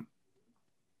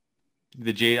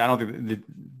 The Jays, I don't think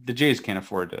the Jays can't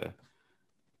afford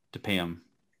to pay him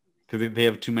because they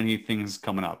have too many things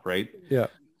coming up, right? Yeah.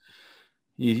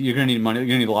 You're going to need money. You're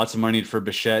going to need lots of money for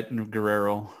Bichette and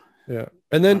Guerrero. Yeah.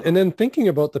 And then thinking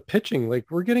about the pitching,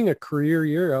 like we're getting a career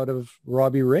year out of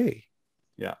Robbie Ray.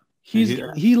 Yeah.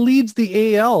 He leads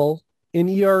the AL in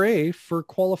ERA for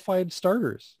qualified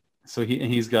starters. So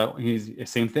he's the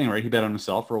same thing, right? He bet on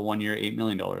himself for a 1-year, $8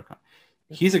 million contract.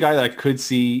 He's a guy that I could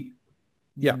see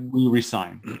we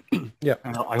resign. Yeah.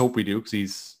 And I hope we do because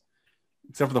he's,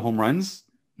 except for the home runs,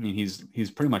 I mean,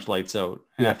 he's pretty much lights out.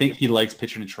 And I think he likes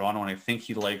pitching in Toronto, and I think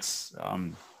he likes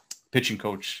pitching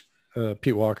coach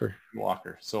Pete Walker.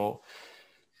 So,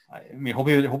 I mean,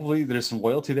 hopefully there's some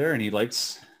loyalty there, and he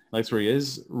likes where he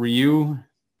is. Ryu,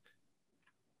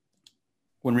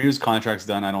 when Ryu's contract's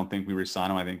done, I don't think we resign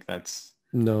him. I think that's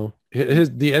no.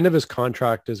 The end of his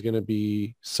contract is going to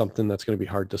be something that's going to be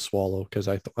hard to swallow because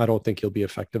I don't think he'll be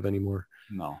effective anymore.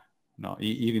 No.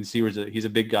 You can see he's a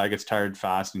big guy, gets tired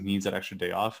fast, and he needs that extra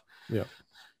day off. Yeah.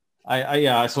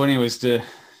 So anyways,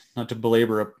 not to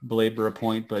belabor a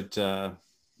point, but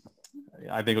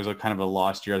I think it was a kind of a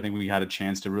lost year. I think we had a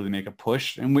chance to really make a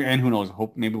push, and who knows?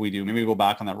 Hope maybe we do. Maybe we go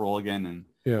back on that roll again, and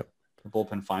the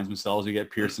bullpen finds themselves. We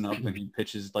get Pearson up, and he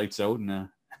pitches lights out in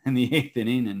the 8th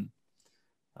inning, and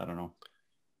I don't know.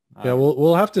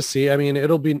 We'll have to see. I mean,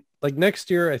 it'll be like next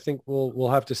year. I think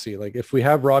we'll have to see. Like if we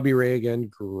have Robbie Ray again,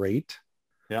 great.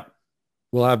 Yeah.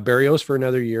 We'll have Berrios for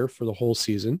another year for the whole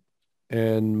season.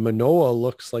 And Manoah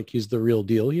looks like he's the real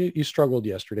deal. He struggled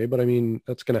yesterday, but I mean,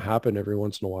 that's going to happen every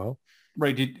once in a while.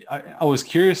 Right. I was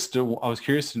curious like,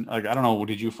 I don't know.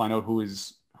 Did you find out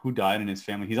who died in his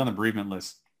family? He's on the bereavement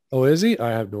list. Oh, is he? I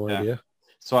have no idea.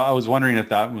 So I was wondering if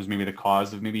that was maybe the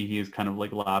cause of maybe he is kind of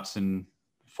like lapse in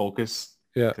focus.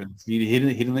 Yeah. He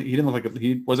didn't look like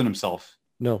he wasn't himself.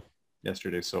 No.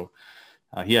 Yesterday. So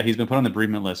he's been put on the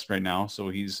bereavement list right now.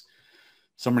 So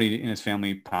somebody in his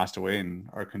family passed away, and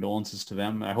our condolences to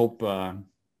them. I hope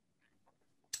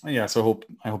Yeah, so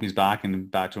I hope he's back and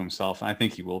back to himself. I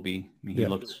think he will be. I mean, he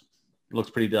looks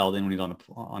pretty dialed in when he's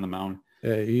on the mound.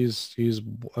 Yeah, he's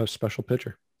a special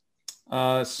pitcher.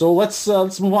 So let's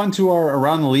move on to our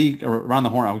around the league, or around the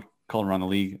horn. I would call it around the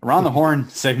league, around the horn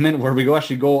segment, where we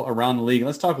actually go around the league.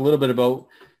 Let's talk a little bit about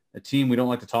a team we don't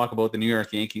like to talk about, the New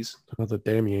York Yankees. Oh, the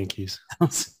damn Yankees.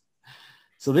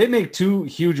 So they make two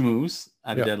huge moves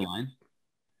at the deadline.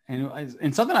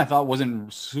 And something I thought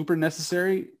wasn't super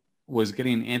necessary was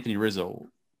getting Anthony Rizzo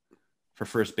for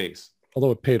first base.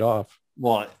 Although it paid off.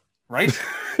 Well, right?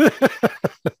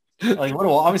 Like,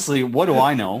 what do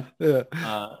I know? Yeah.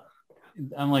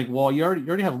 I'm like, well, you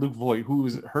already have Luke Voit,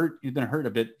 who's hurt. He's been hurt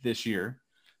a bit this year.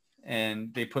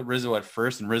 And they put Rizzo at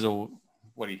first, and Rizzo,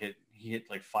 he hit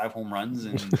like 5 home runs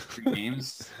in 3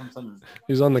 games.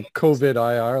 He's on the COVID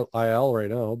IL right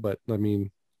now, but I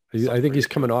mean, I think he's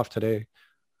coming off today.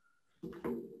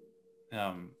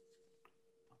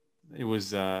 It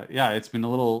was it's been a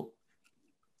little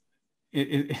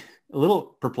a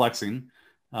little perplexing.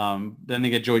 Then they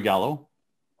get Joey Gallo.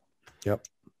 Yep.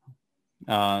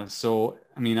 So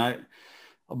I mean,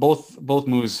 both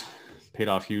moves paid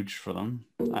off huge for them.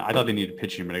 I thought they needed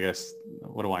pitching, but I guess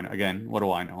what do I know? Again, what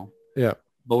do I know? Yeah.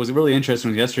 But what was really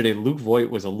interesting was yesterday, Luke Voit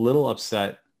was a little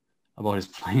upset about his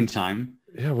playing time.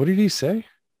 Yeah. What did he say?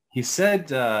 He said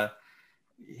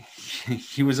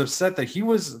he was upset that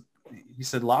he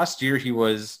said last year he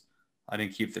was, I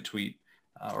didn't keep the tweet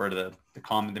or the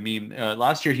comment, the meme.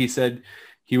 Last year he said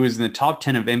he was in the top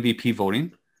 10 of MVP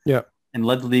voting. Yeah. And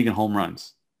led the league in home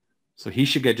runs. So he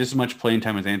should get just as much playing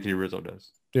time as Anthony Rizzo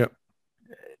does. Yeah.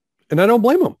 And I don't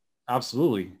blame him.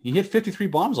 Absolutely. He hit 53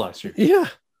 bombs last year. Yeah.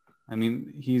 I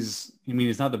mean, he's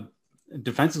not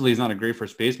defensively, he's not a great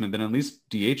first baseman, then at least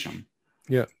DH him.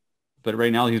 Yeah. But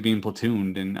right now he's being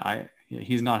platooned, and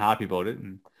he's not happy about it.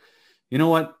 And you know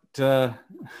what,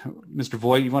 Mr.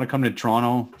 Voit, you want to come to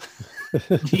Toronto,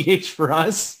 DH for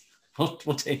us? We'll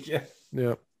take you.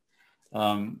 Yeah.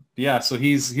 So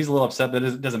he's a little upset, but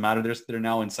it doesn't matter. They're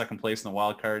now in second place in the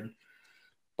wild card.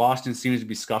 Boston seems to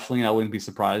be scuffling. I wouldn't be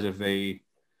surprised if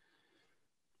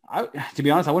to be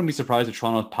honest, I wouldn't be surprised if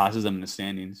Toronto passes them in the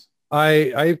standings.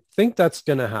 I think that's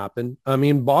going to happen. I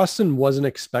mean, Boston wasn't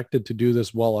expected to do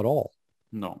this well at all.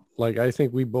 No. Like, I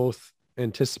think we both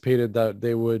anticipated that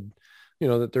they would,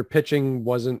 that their pitching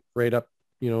wasn't right up,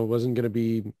 wasn't going to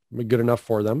be good enough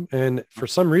for them. And for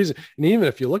some reason, and even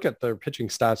if you look at their pitching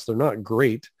stats, they're not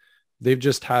great. They've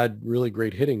just had really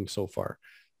great hitting so far.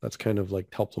 That's kind of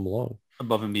like helped them along.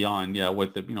 Above and beyond. Yeah.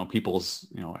 With the, people's,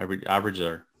 every average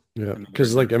there. Yeah,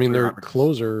 because their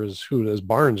closer is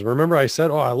Barnes. Remember, I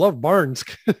said, "Oh, I love Barnes."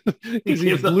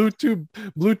 He blew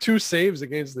two saves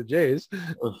against the Jays.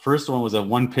 The first one was a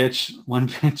one pitch home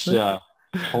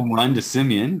run to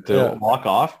Simeon to walk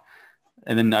off,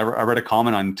 and then I read a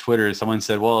comment on Twitter. Someone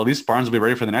said, "Well, at least Barnes will be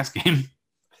ready for the next game.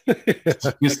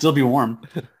 He'll still be warm."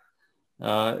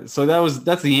 So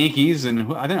that's the Yankees,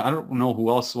 and I don't know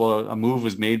who else. Well, a move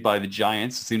was made by the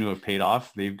Giants. Seem to have paid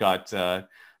off. They've got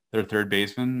their third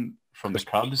baseman from the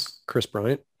Cubs, Chris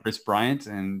Bryant,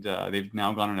 and they've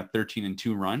now gone on a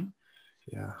 13-2 run.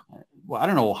 Yeah. Well, I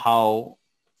don't know how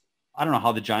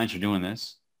the Giants are doing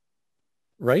this.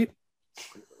 Right.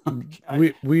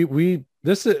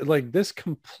 This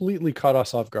completely caught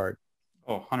us off guard.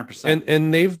 Oh, 100%.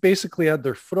 And they've basically had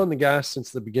their foot on the gas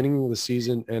since the beginning of the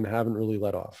season and haven't really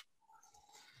let off.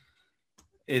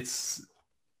 And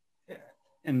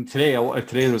today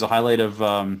there was a highlight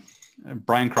of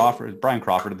Brian Crawford,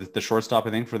 the shortstop,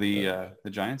 I think, for the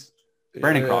Giants.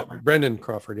 Brandon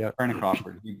Crawford. Yeah. Brandon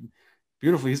Crawford.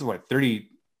 Beautiful. He's 30,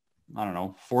 I don't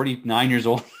know, 49 years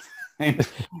old. And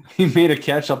he made a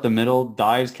catch up the middle,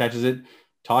 dives, catches it,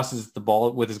 tosses the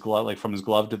ball with his glove, like from his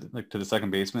glove to the second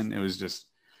baseman. It was just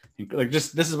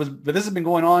this has been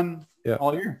going on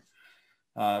all year.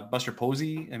 Buster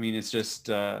Posey. I mean, it's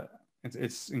just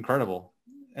it's incredible.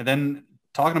 And then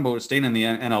talking about staying in the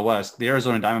NL West, the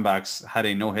Arizona Diamondbacks had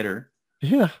a no-hitter.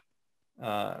 Yeah.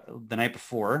 The night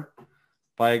before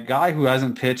by a guy who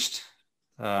hasn't pitched.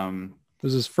 It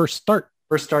was his first start.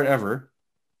 First start ever.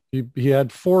 He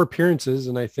had 4 appearances,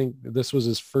 and I think this was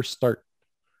his first start.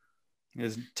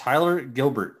 Is Tyler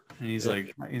Gilbert, and he's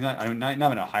he's not in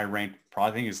a high ranked pro.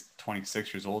 I think he's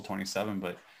 26 years old, 27,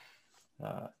 but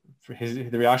for the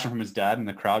reaction from his dad and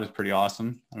the crowd is pretty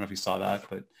awesome. I don't know if you saw that,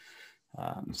 but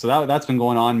so that's been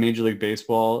going on. Major League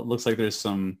Baseball. It looks like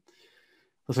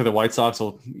the White Sox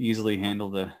will easily handle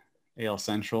the AL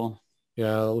Central.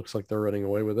 Yeah, it looks like they're running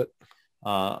away with it.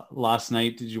 Last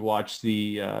night, did you watch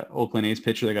the Oakland A's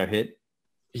pitcher that got hit?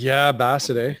 Yeah,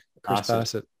 Bassett, Chris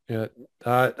Bassett. Yeah,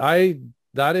 I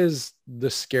that is the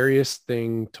scariest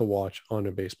thing to watch on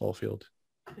a baseball field.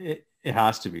 It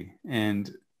has to be.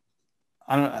 And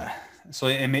I don't, so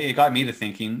it got me to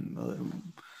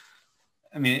thinking,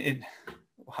 I mean,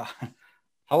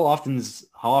 how often's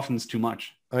too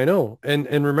much? I know. And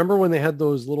remember when they had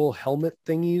those little helmet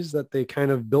thingies that they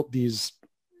kind of built these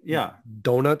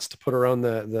donuts to put around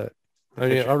the I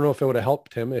mean, I don't know if it would have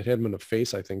helped him. It hit him in the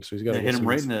face, I think. So he's got to hit him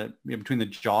right in between the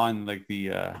jaw and like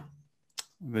the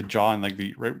jaw and like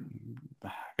right,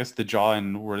 I guess the jaw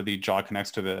and where the jaw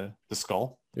connects to the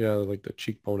skull. Yeah, like the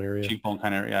cheekbone area. Cheekbone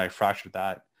kind of, I fractured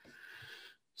that.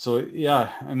 So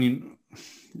yeah, I mean,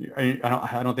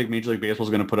 I don't think Major League Baseball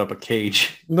is going to put up a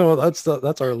cage. No, that's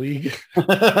our league.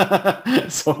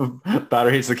 So batter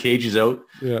hits the cage, he's out.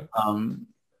 Yeah.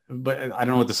 But I don't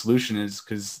know what the solution is,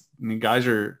 because I mean, guys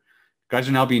are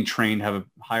now being trained to have a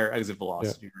higher exit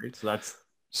velocity, right?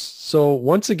 So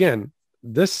once again,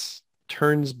 this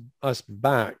turns us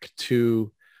back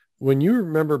to when you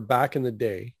remember back in the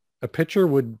day, a pitcher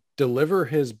would deliver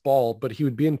his ball, but he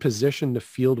would be in position to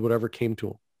field whatever came to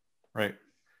him. Right.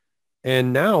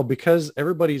 And now, because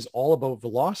everybody's all about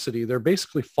velocity, they're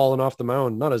basically falling off the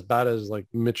mound. Not as bad as like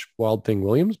Mitch Wild Thing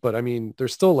Williams, but I mean, they're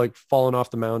still like falling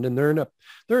off the mound, and they're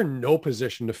in no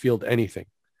position to field anything.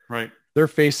 Right. They're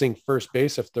facing first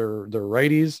base if they're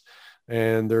righties,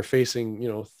 and they're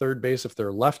facing, third base if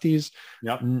they're lefties.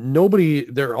 Yeah.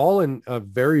 They're all in a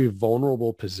very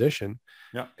vulnerable position.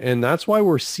 Yeah. And that's why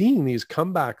we're seeing these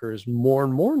comebackers more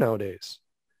and more nowadays.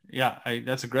 Yeah.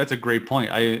 That's a great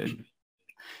point. I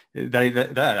didn't think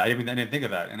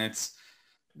of that. And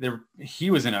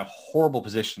he was in a horrible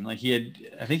position. Like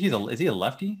I think is he a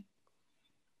lefty?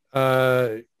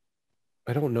 I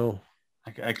don't know.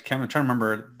 I'm trying to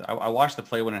remember. I watched the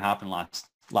play when it happened last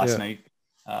night.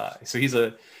 So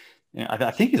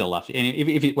I think he's a lefty. And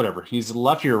if he, whatever, he's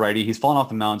lefty or righty, he's fallen off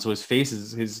the mound. So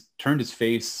his turned his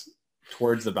face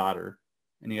towards the batter,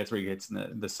 and that's where he hits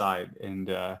in the side.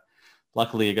 And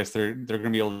luckily, I guess they're going to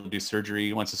be able to do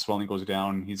surgery once the swelling goes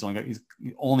down. He's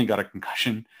only got a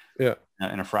concussion,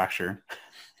 and a fracture.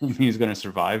 He's going to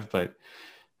survive. But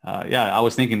I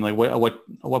was thinking, like, at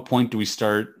what point do we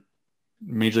start?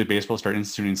 Major League Baseball start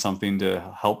instituting something to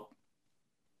help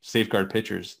safeguard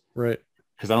pitchers, right?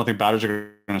 Because I don't think batters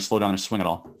are going to slow down their swing at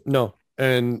all. No,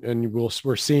 and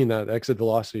we're seeing that exit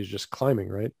velocity is just climbing,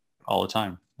 right? All the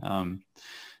time. And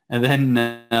then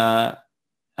I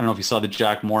don't know if you saw that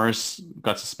Jack Morris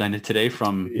got suspended today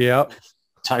from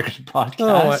Tigers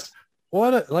podcast.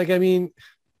 I mean,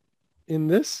 in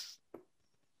this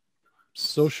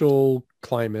social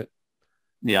climate,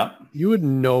 you would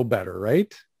know better,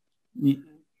 right?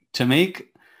 To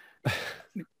make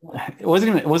it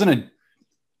wasn't a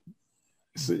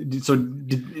so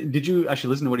did you actually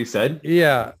listen to what he said?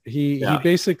 He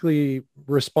basically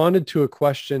responded to a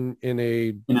question in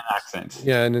an accent,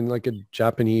 and in like a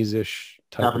Japanese-ish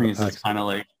type Japanese of is kind of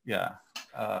like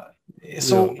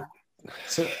so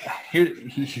here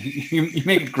you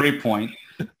make a great point.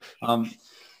 I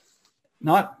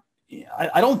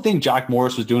don't think Jack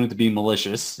Morris was doing it to be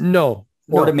malicious.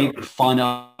 Or to make fun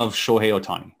of Shohei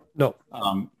Ohtani. No.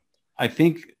 I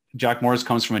think Jack Morris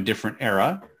comes from a different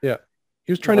era. Yeah.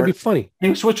 He was trying to be funny. He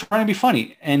was trying to be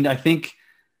funny. And I think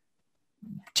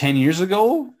 10 years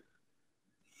ago,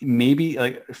 maybe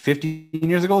like 15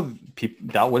 years ago,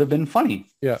 that would have been funny.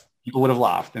 Yeah. People would have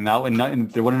laughed, and there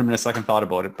wouldn't have been a second thought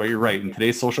about it. But you're right. In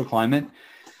today's social climate,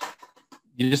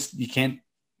 you can't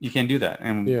do that.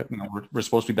 And we're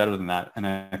supposed to be better than that. And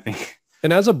I think...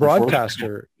 And as a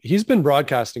broadcaster, he's been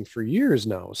broadcasting for years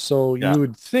now. So you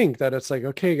would think that it's like,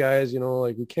 okay, guys,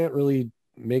 like we can't really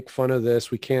make fun of this.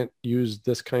 We can't use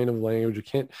this kind of language.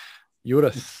 You would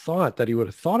have thought that he would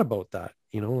have thought about that,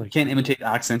 like can't imitate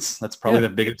accents. That's probably the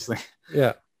biggest thing.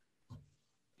 Yeah.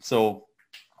 So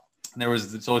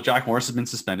Jack Morris has been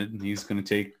suspended, and he's going to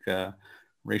take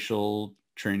racial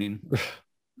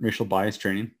bias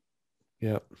training.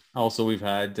 Yeah. Also, we've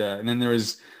had, and then there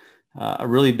was a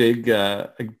really big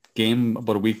game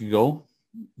about a week ago,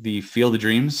 the Field of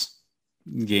Dreams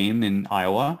game in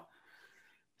Iowa.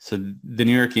 So the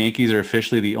New York Yankees are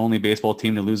officially the only baseball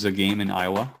team to lose a game in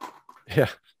Iowa. Yeah.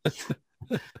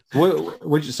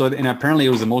 And apparently it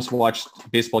was the most watched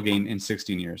baseball game in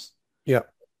 16 years. Yeah.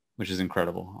 Which is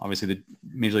incredible. Obviously, the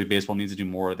Major League Baseball needs to do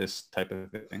more of this type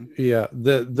of thing. Yeah.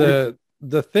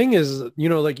 The thing is,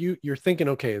 like you're thinking,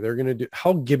 okay, they're going to do,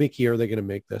 how gimmicky are they going to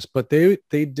make this? But they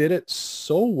did it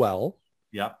so well.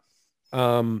 Yeah.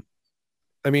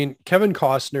 I mean, Kevin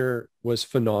Costner was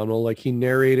phenomenal. Like he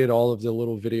narrated all of the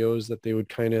little videos that they would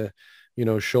kind of,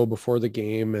 show before the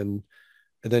game. And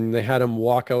And then they had him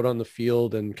walk out on the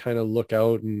field and kind of look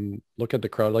out and look at the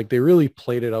crowd. Like they really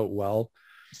played it out well.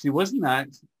 See, wasn't that?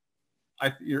 I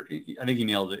think you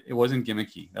nailed it. It wasn't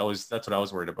gimmicky. That's what I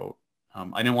was worried about.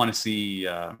 I didn't want to see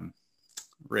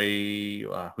Ray,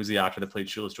 who's the actor that played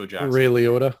Shoeless Joe Jackson. Ray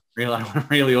Liotta. Ray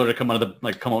Liotta come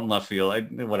out in left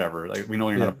field. Whatever. Like we know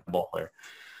you're not a ball player.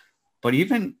 But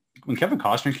even when Kevin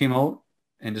Costner came out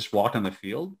and just walked on the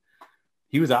field,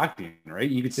 he was acting, right?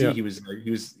 You could see he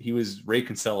was Ray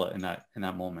Kinsella in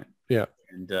that moment. Yeah.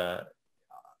 And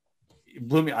it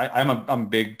blew me. I'm a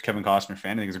big Kevin Costner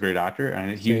fan. I think he's a great actor,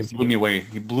 and he blew me away.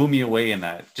 He blew me away in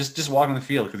that. Just walking the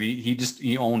field because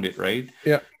he owned it, right?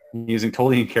 Yeah. He was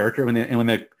totally in character when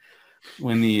the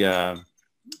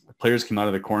players came out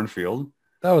of the cornfield.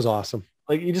 That was awesome.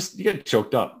 Like you get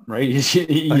choked up, right?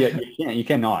 You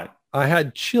cannot. I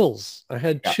had chills.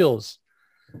 Chills.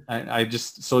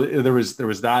 There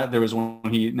was that. There was when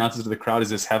he announces to the crowd, "Is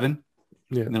this heaven?"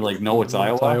 Yeah. And they're like, "No, it's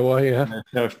Iowa." Iowa,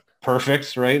 yeah.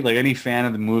 Perfect, right? Like any fan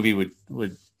of the movie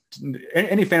would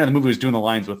any fan of the movie was doing the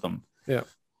lines with them. Yeah.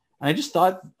 And I just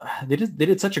thought they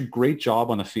did such a great job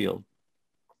on the field.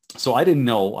 So I didn't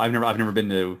know. I've never been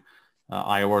to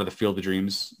Iowa or the Field of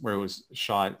Dreams where it was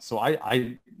shot. So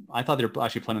I thought they were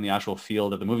actually playing on the actual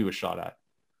field that the movie was shot at.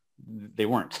 They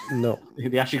weren't. No.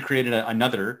 They actually created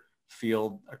another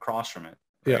field across from it.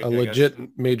 Right? Yeah, a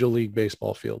legit Major League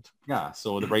Baseball field. Yeah,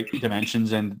 so the right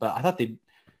dimensions, but I thought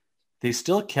they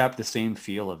still kept the same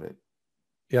feel of it.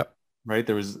 Yep. Right.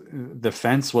 The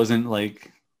fence wasn't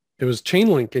like, it was chain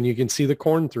link and you can see the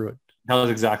corn through it. That was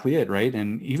exactly it. Right.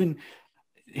 And even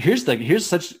here's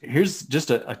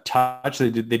just a touch they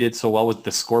did so well with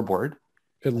the scoreboard.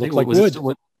 It looked like wood. It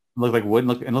looked like wood. It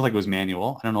looked like it was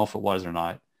manual. I don't know if it was or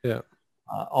not. Yeah.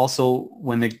 Also,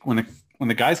 when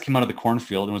the guys came out of the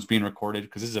cornfield and was being recorded,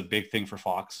 because this is a big thing for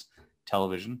Fox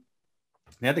Television,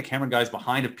 they had the camera guys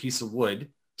behind a piece of wood,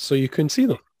 so you couldn't see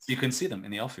them. So you couldn't see them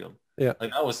in the outfield. Yeah,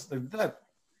 like that was that.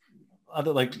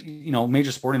 Other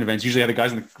major sporting events usually had the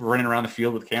guys running around the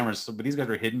field with cameras. So, but these guys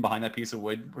were hidden behind that piece of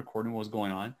wood, recording what was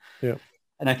going on. Yeah,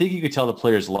 and I think you could tell the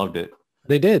players loved it.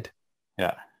 They did.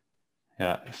 Yeah.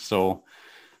 So,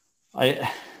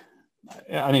 I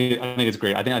think it's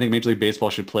great. I think Major League Baseball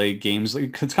should play games.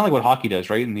 It's kind of like what hockey does,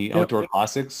 right? In the outdoor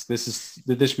classics, this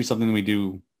should be something that we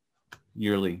do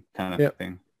yearly, kind of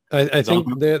thing. I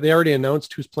think they already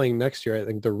announced who's playing next year. I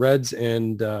think the Reds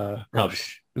and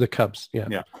Cubs. The Cubs.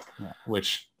 Yeah.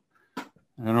 Which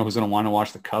I don't know who's going to want to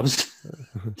watch the Cubs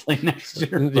play next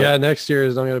year. But. Yeah, next year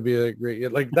is not going to be a great year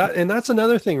like that. And that's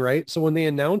another thing, right? So when they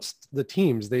announced the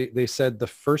teams, they said the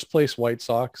first place White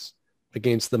Sox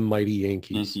against the mighty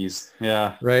Yankees.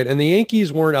 Yeah. Right. And the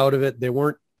Yankees weren't out of it. They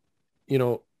weren't,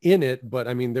 in it, but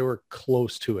I mean, they were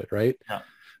close to it. Right. Yeah.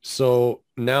 So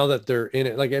now that they're in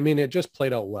it, it just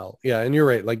played out well. Yeah. And you're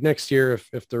right. Like next year,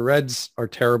 if the Reds are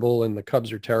terrible and the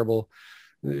Cubs are terrible,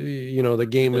 the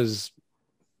game is,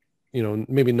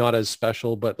 maybe not as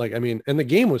special, but and the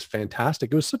game was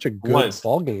fantastic. It was such a good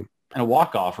ball game. And a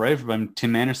walk-off, right? From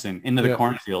Tim Anderson into the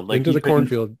cornfield. Into the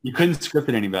cornfield. You couldn't script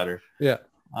it any better. Yeah.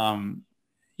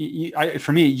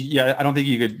 For me, I don't think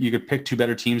you could pick two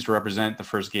better teams to represent the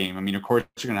first game. I mean, of course,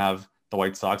 you're going to have the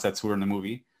White Sox. That's who are in the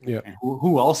movie. Yeah. And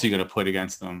who else are you going to put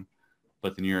against them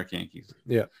but the New York Yankees?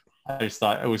 Yeah. I just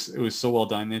thought it was so well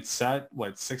done. It's at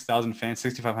 6,000 fans,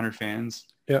 6,500 fans.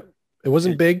 Yeah. It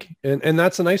wasn't big. And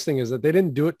that's the nice thing is that they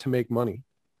didn't do it to make money.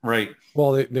 Right.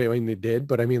 Well, they did,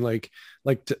 but I mean,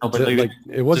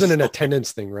 it wasn't an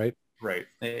attendance thing, right? Right.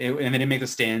 And they didn't make the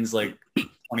stands like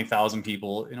 20,000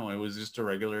 people. It was just a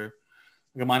regular,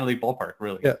 like a minor league ballpark,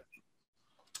 really. Yeah.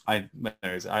 I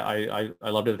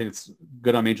loved it. I think it's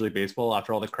good on Major League Baseball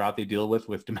after all the crap they deal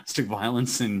with domestic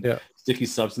violence and sticky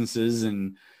substances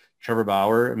and Trevor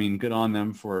Bauer. I mean, good on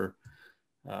them for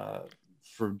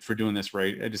doing this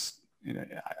right. I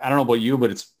don't know about you, but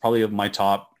it's probably my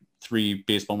top 3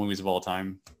 baseball movies of all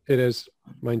time. It is.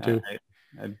 Mine too.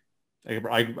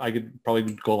 I could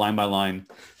probably go line by line.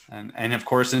 And of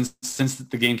course, since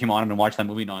the game came on, I've been watching that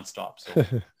movie nonstop. So,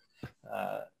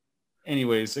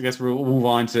 anyways, I guess we'll move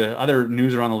on to other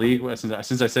news around the league.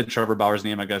 Since I said Trevor Bauer's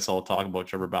name, I guess I'll talk about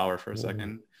Trevor Bauer for a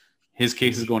second. His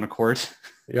case is going to court.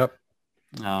 Yep.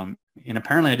 And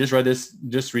apparently, I just read this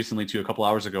just recently too, a couple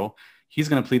hours ago. He's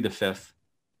going to plead the 5th.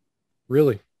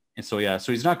 Really? And so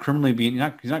so he's not criminally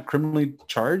he's not criminally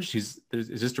charged. It's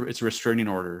a restraining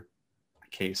order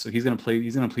case. So he's going to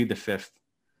plead the 5th,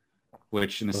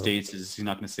 which in the States is he's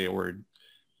not going to say a word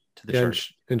to the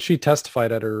charge. And she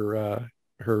testified at her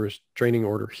restraining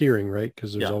order hearing, right?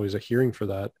 Because there's always a hearing for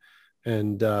that.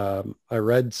 And I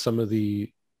read some of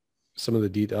the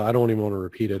detail. I don't even want to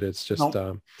repeat it. It's just,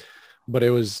 but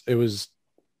it was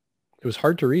It was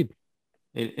hard to read.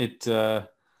 It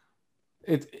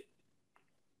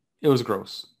was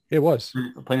gross. It was.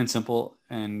 Plain and simple.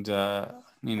 And I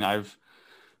mean, I've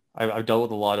dealt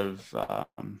with a lot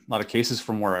of cases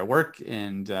from where I work,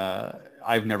 and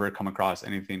I've never come across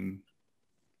anything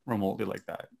remotely like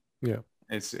that. Yeah,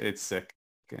 it's sick,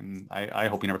 and I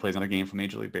hope he never plays another game for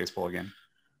Major League Baseball again.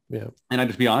 Yeah, and I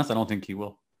just be honest, I don't think he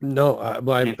will. No,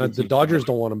 the Dodgers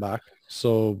don't want him back,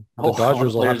 so the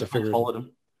Dodgers will have to figure it out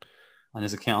on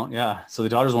his account. Yeah, so the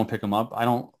Dodgers won't pick him up. I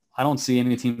don't see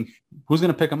any team who's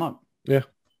going to pick him up. Yeah,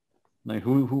 like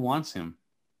who wants him?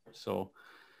 So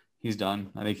he's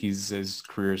done. I think his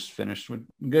career's finished.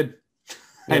 Good.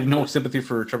 I have no sympathy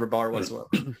for Trevor Bauer whatsoever.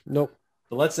 Nope.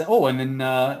 But let's say, and then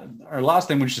our last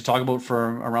thing we should talk about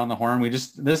for Around the Horn.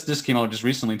 This came out just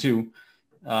recently too.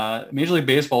 Major League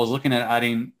Baseball is looking at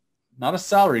adding not a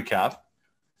salary cap,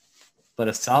 but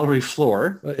a salary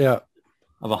floor of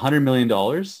 $100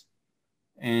 million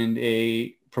and a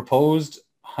proposed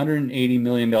 $180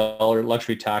 million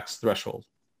luxury tax threshold.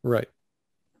 Right.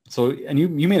 So, and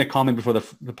you made a comment before the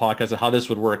podcast of how this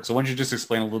would work. So why don't you just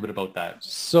explain a little bit about that?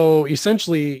 So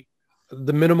essentially,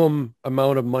 the minimum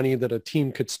amount of money that a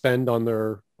team could spend on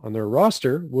their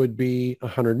roster would be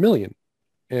 $100 million.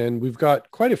 And we've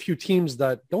got quite a few teams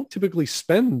that don't typically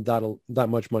spend that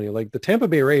much money. Like the Tampa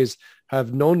Bay Rays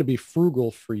have known to be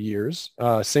frugal for years.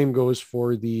 Same goes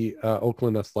for the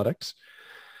Oakland Athletics.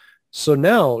 So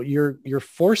now you're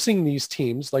forcing these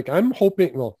teams. Like I'm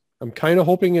kind of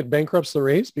hoping it bankrupts the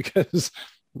Rays because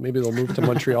maybe they'll move to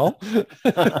Montreal.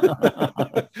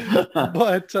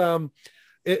 But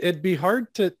it'd be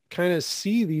hard to kind of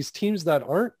see these teams that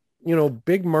aren't,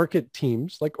 big market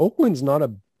teams. Like Oakland's not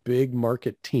a big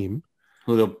market team.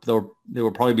 Well, they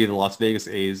will probably be the Las Vegas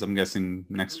A's, I'm guessing,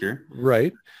 next year.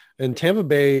 Right. And Tampa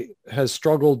Bay has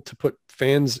struggled to put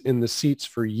fans in the seats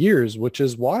for years, which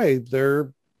is why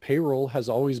their payroll has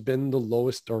always been the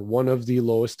lowest or one of the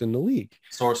lowest in the league.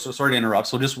 So sorry to interrupt.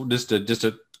 So just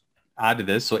to add to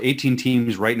this, so 18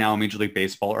 teams right now in Major League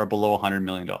Baseball are below $100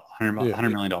 million.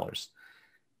 $100 million.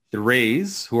 The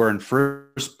Rays, who are in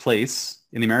first place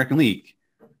in the American League,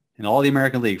 in all the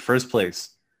American League, first place,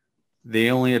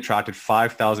 they only attracted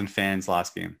 5,000 fans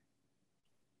last game.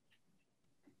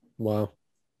 Wow.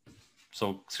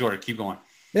 So sort of keep going.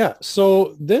 Yeah.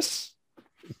 So this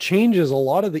changes a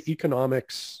lot of the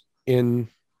economics in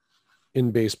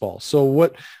baseball. So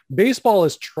what baseball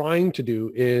is trying to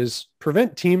do is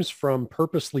prevent teams from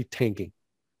purposely tanking,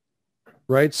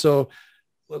 right? So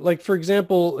like, for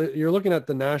example, you're looking at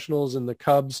the Nationals and the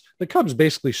Cubs. The Cubs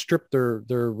basically stripped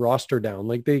their roster down.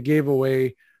 Like they gave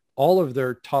away all of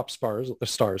their top stars. So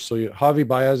Javi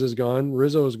Baez is gone,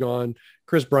 Rizzo is gone,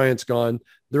 Chris Bryant's gone.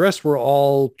 The rest were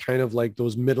all kind of like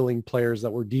those middling players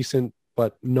that were decent,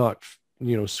 but not,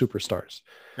 superstars.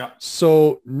 Yeah.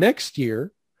 So next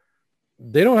year,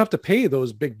 they don't have to pay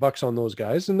those big bucks on those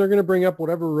guys, and they're going to bring up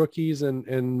whatever rookies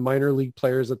and minor league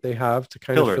players that they have to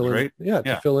kind of fill in, right?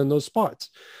 To fill in those spots.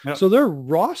 Yep. So their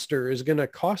roster is going to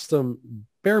cost them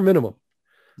bare minimum.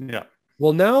 Yeah.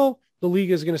 Well, now the league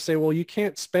is going to say, well, you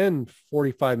can't spend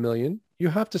 $45 million. You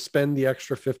have to spend the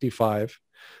extra 55.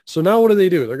 So now what do?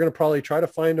 They're going to probably try to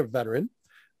find a veteran,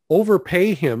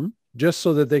 overpay him just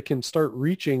so that they can start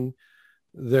reaching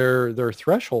their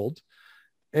threshold.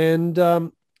 And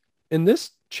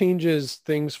this changes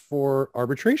things for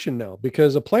arbitration now,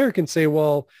 because a player can say,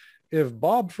 well, if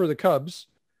Bob for the Cubs,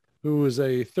 who is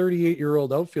a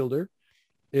 38-year-old outfielder,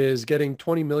 is getting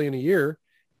 $20 million a year,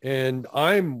 and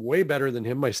I'm way better than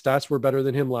him. My stats were better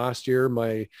than him last year.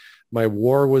 My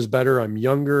WAR was better. I'm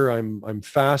younger. I'm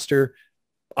faster.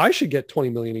 I should get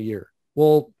 $20 million a year.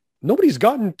 Well, nobody's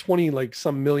gotten 20 like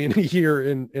some million a year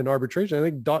in arbitration. I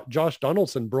think Josh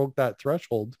Donaldson broke that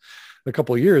threshold a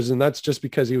couple of years, and that's just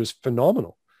because he was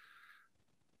phenomenal.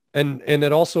 And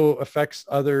it also affects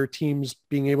other teams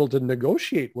being able to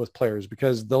negotiate with players,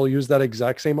 because they'll use that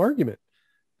exact same argument.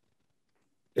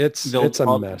 It's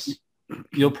a mess.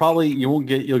 You'll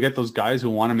get those guys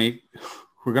who are going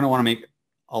to want to make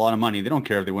a lot of money. They don't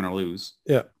care if they win or lose.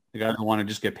 Yeah. The guys who want to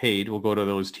just get paid will go to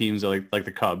those teams like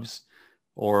the Cubs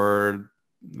or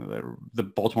the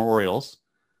Baltimore Orioles.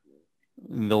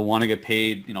 And they'll want to get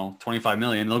paid, $25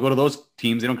 million. They'll go to those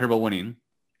teams. They don't care about winning.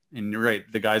 And you're right.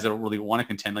 The guys that don't really want to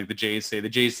contend, like the Jays the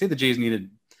Jays needed,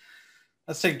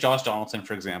 let's take Josh Donaldson,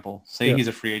 for example. Say he's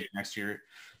a free agent next year.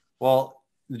 Well,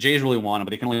 the Jays really want him,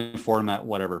 but they can only afford him at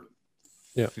whatever.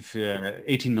 Yeah.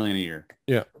 $18 million a year.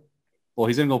 Yeah. Well,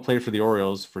 he's going to go play for the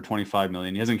Orioles for $25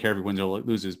 million. He doesn't care if he wins or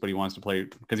loses, but he wants to play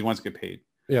because he wants to get paid.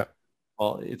 Yeah.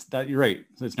 Well, it's that you're right.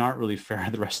 It's not really fair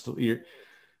the rest of the year.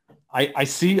 I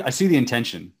see the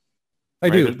intention. I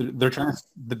right? do. They're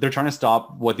trying to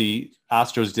stop what the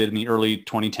Astros did in the early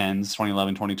 2010s,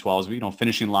 2011, 2012s,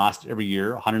 finishing last every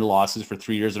year, 100 losses for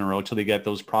 3 years in a row till they get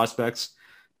those prospects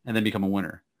and then become a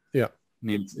winner. Yeah, I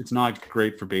mean, it's not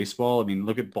great for baseball. I mean,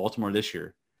 look at Baltimore this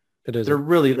year. it is. They're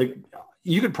really like,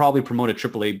 you could probably promote a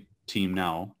AAA team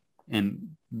now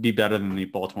and be better than the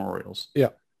Baltimore Orioles. Yeah.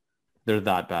 They're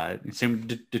that bad. Same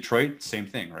Detroit, same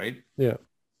thing, right? Yeah.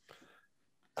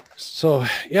 So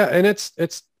yeah, and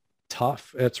it's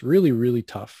tough. It's really, really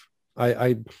tough.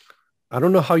 I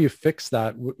don't know how you fix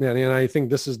that. And I think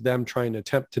this is them trying to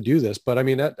attempt to do this, but I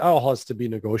mean, that all has to be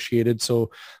negotiated.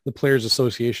 So the Players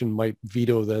Association might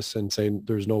veto this and say,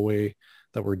 there's no way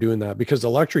that we're doing that, because the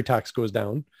luxury tax goes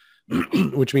down,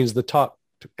 which means the top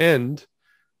end,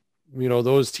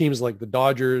 those teams like the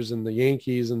Dodgers and the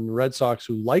Yankees and the Red Sox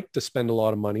who like to spend a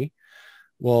lot of money,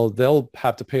 well, they'll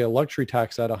have to pay a luxury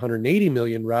tax at 180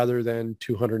 million rather than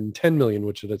 210 million,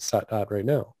 which it's set at right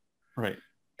now. Right.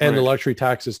 And the luxury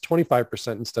tax is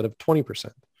 25% instead of 20%.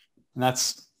 And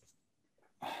that's,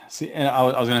 see, and I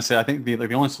was going to say, I think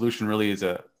the only solution really is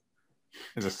a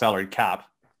salary cap.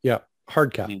 Yeah.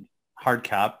 Hard cap. I mean, hard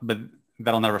cap, but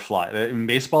that'll never fly. In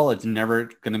baseball, it's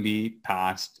never going to be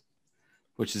passed,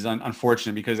 which is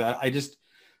unfortunate, because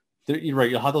you're right.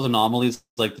 You'll have those anomalies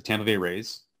like the Tampa Bay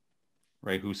Rays,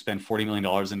 right, who spend $40 million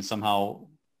and somehow,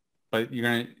 but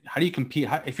how do you compete?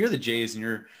 If you're the Jays and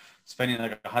you're spending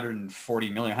like 140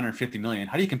 million, 150 million,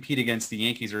 how do you compete against the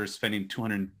Yankees who are spending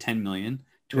 210 million,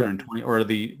 220, or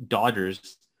the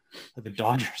Dodgers or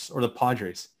the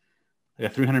Padres,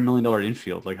 like a $300 million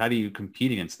infield? Like, how do you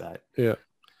compete against that? Yeah.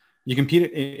 You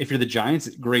compete if you're the Giants,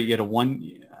 great. You had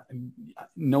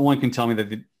no one can tell me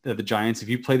that the Giants, if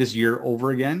you play this year over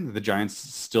again, the Giants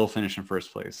still finish in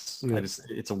first place. Yeah. I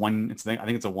think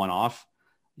it's a one-off.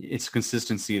 It's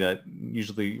consistency that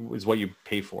usually is what you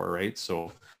pay for, right?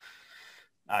 So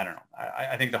I don't know.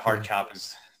 I think the hard cap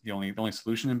is the only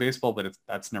solution in baseball, but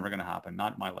that's never going to happen.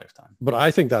 Not in my lifetime. But I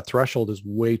think that threshold is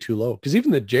way too low, because even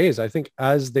the Jays, I think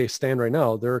as they stand right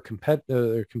now, they're a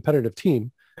competitive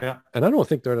team. Yeah. And I don't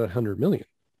think they're at 100 million.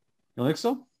 You don't think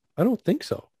so? I don't think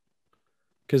so.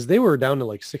 Because they were down to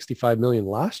like 65 million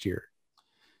last year.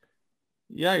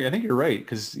 Yeah, I think you're right.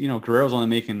 Because, Guerrero's only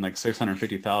making like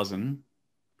 650,000.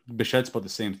 Bichette's about the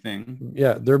same thing.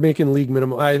 Yeah, they're making league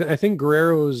minimum. I think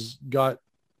Guerrero's got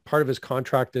part of his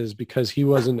contract is because he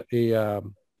wasn't I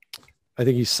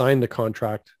think he signed a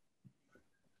contract.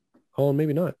 Oh,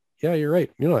 maybe not. Yeah, you're right.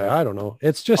 I don't know.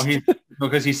 It's just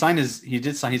because he signed he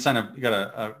got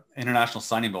a international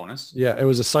signing bonus. Yeah, it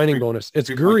was a signing bonus.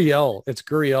 It's Gurriel. It's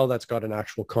Gurriel that's got an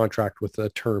actual contract with a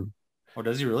term. Oh,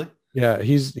 does he really? Yeah,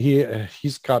 he's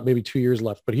got maybe 2 years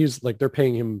left, but he's like, they're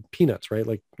paying him peanuts, right?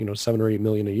 Like, 7 or 8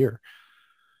 million a year.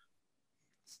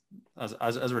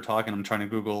 As we're talking, I'm trying to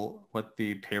Google what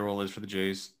the payroll is for the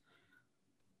Jays,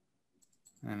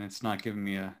 and it's not giving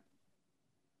me a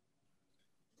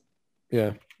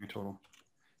total.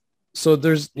 So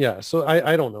so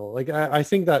I don't know. Like, I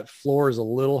think that floor is a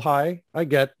little high. I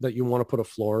get that you want to put a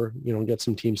floor, get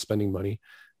some teams spending money.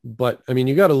 But I mean,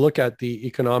 you got to look at the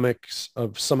economics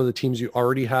of some of the teams you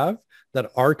already have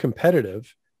that are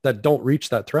competitive that don't reach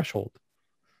that threshold.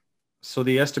 So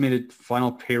the estimated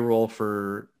final payroll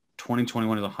for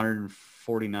 2021 is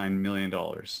 $149 million.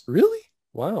 Really?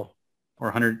 Wow. Or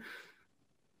 100.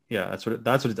 Yeah, that's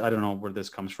what I don't know where this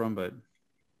comes from, but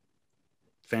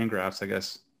Fangraphs, I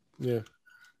guess. Yeah.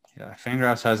 Yeah.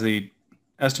 Fangraphs has the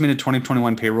estimated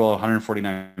 2021 payroll of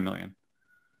 149 million.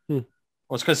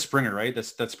 Well, it's because Springer, right?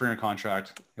 That's Springer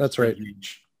contract. That's right.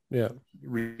 Huge. Yeah.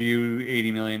 Review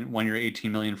 80 million, 1 year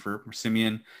 18 million for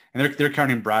Simeon, and they're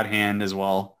counting Brad Hand as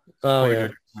well. Oh yeah.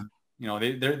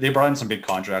 They brought in some big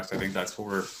contracts. I think that's what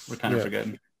we're kind of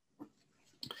forgetting.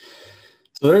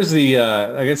 So there's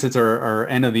I guess it's our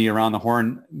end of the Around the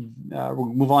Horn. We'll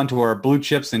move on to our blue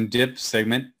chips and dip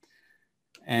segment,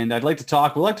 and we'd like to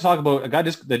talk about a guy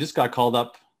that just got called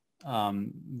up I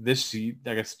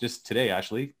guess just today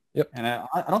actually. Yep. And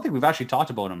I don't think we've actually talked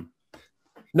about him.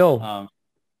 No.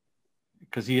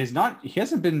 Because he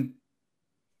hasn't been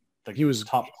like he was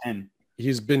top 10.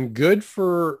 He's been good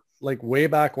for like way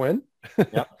back when.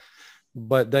 Yeah.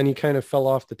 But then he kind of fell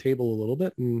off the table a little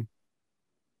bit.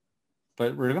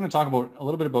 But we're going to talk a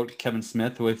little bit about Kevin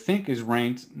Smith, who I think is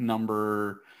ranked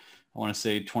number, I want to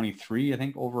say 23, I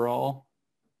think overall.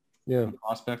 Yeah. On the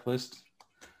prospect list.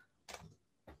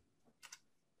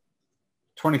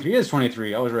 23 is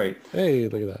 23. I was right. Hey,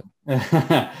 look at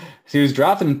that. So he was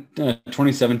drafted in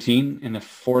 2017 in the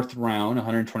 4th round,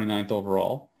 129th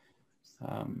overall.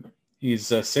 He's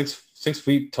 6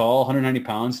 feet tall, 190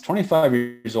 pounds, 25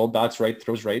 years old, bats right,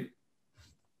 throws right.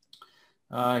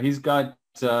 He's got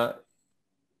some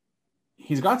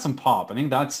pop. I think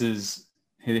that's his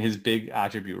big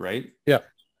attribute, right? Yeah.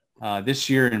 This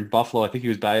year in Buffalo, I think he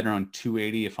was batting around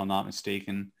 280, if I'm not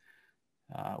mistaken,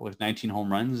 with 19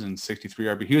 home runs and 63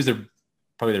 RB. He was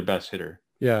probably their best hitter.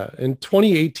 Yeah. In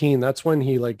 2018, that's when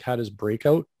he like had his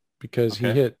breakout because he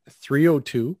hit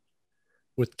 302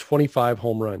 with 25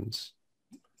 home runs.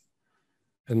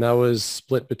 And that was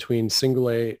split between single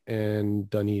A and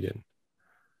Dunedin.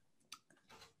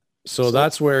 So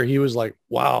that's where he was like,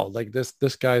 wow, like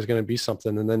this guy is going to be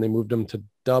something. And then they moved him to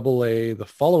double A the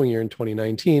following year in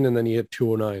 2019. And then he hit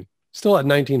 209, still at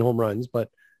 19 home runs,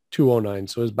 but 209.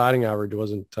 So his batting average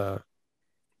wasn't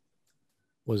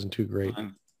too great.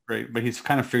 Great. But he's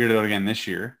kind of figured it out again this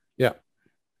year. Yeah.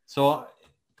 So,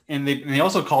 and they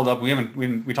also called up, we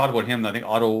talked about him. I think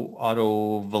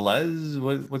Otto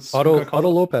Velez. What's Otto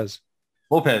Lopez.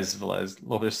 Lopez Velez.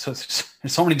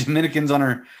 There's so many Dominicans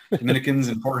and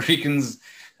Puerto Ricans.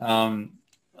 Otto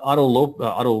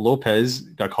Lopez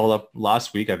got called up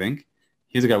last week, I think.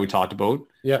 He's the guy we talked about.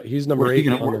 Yeah, he's number 8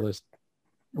 on the list.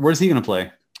 Where's he going to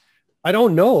play? I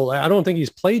don't know. I don't think he's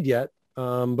played yet,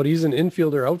 but he's an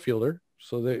infielder, outfielder,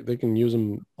 so they can use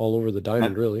him all over the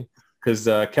diamond, really. Because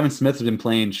Kevin Smith has been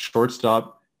playing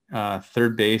shortstop,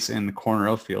 third base, and the corner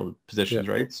outfield positions,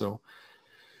 right? So,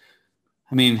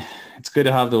 I mean, it's good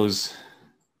to have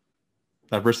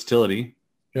that versatility,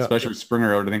 especially with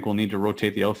Springer out. I think we'll need to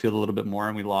rotate the outfield a little bit more,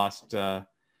 and we lost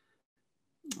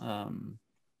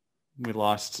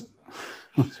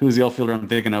who's the outfielder I'm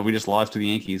thinking of? We just lost to the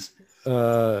Yankees.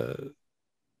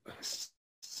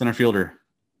 Center fielder.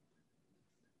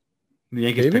 The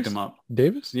Yankees picked him up.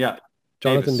 Davis? Yeah.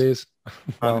 Jonathan Davis.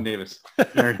 Jonathan Davis.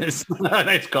 There it is.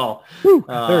 Nice call. Whew,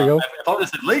 there you go. If I would have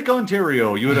said Lake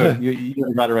Ontario, you would have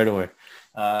got it right away.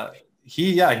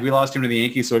 We lost him to the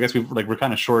Yankees, so I guess we're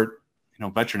kind of short,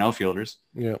 veteran outfielders.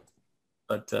 Yeah.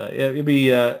 But it'd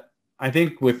be I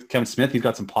think with Kevin Smith, he's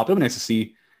got some pop. It'll be nice to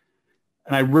see.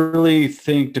 And I really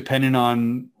think, depending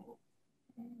on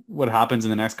what happens in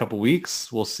the next couple of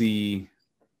weeks, we'll see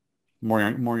more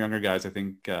younger guys, I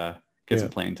think, get some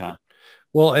playing time.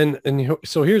 Well, and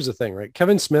so here's the thing, right?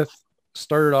 Kevin Smith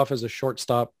started off as a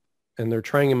shortstop, and they're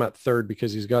trying him at third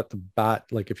because he's got the bat.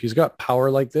 Like if he's got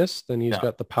power like this, then he's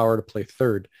got the power to play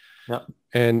third. Yeah.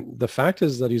 And the fact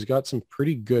is that he's got some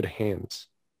pretty good hands.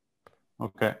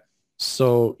 Okay.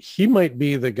 So he might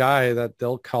be the guy that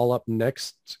they'll call up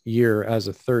next year as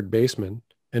a third baseman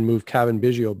and move Cavan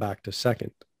Biggio back to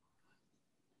second.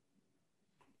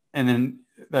 And then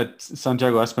that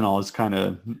Santiago Espinal is kind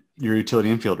of your utility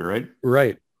infielder, right?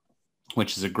 Right.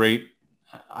 Which is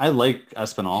I like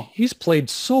Espinal. He's played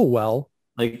so well.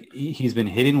 Like he's been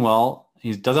hitting well.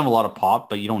 He doesn't have a lot of pop,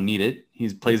 but you don't need it.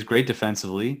 He plays great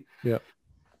defensively. Yeah.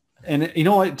 And you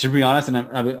know what, to be honest, and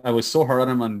I was so hard on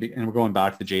him and we're going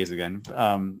back to the Jays again.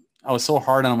 I was so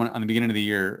hard on him on the beginning of the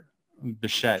year.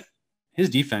 Bichette, his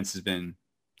defense has been,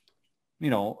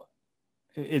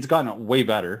 it's gotten way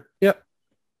better. Yep.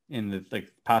 In the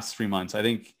past 3 months. I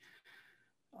don't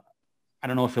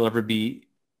know if he'll ever be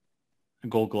a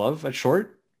Gold Glove at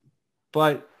short,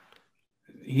 but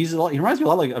he reminds me a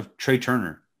lot of Trey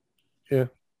Turner. Yeah.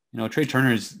 Trey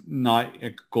Turner is not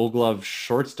a Gold Glove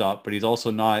shortstop, but he's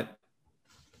also not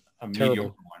a mediocre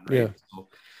one, right? Yeah. So,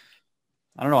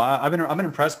 I don't know. I've been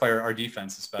impressed by our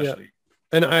defense, especially.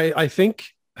 Yeah. And I think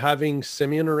having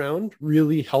Simeon around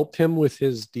really helped him with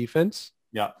his defense.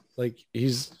 Yeah. Like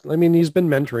he's been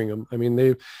mentoring him. I mean,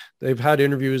 they've had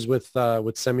interviews with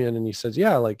Simeon, and he says,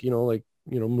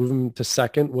 moving to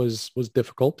second was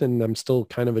difficult, and I'm still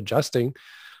kind of adjusting.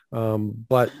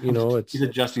 But he's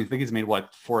adjusting. I think he's made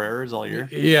 4 errors all year.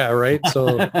 Yeah. Right.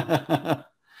 So,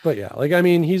 but yeah,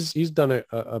 he's done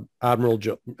a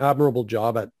admirable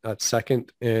job at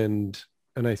second, and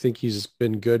I think he's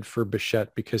been good for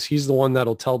Bichette because he's the one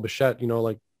that'll tell Bichette,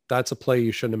 that's a play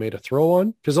you shouldn't have made a throw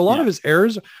on, because a lot of his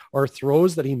errors are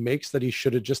throws that he makes that he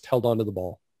should have just held onto the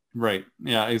ball. Right.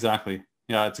 Yeah, exactly.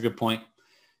 Yeah, it's a good point.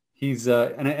 He's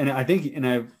and I think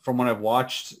from what I've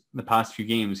watched the past few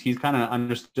games, he's kind of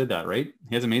understood that, right?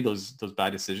 He hasn't made those bad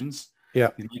decisions.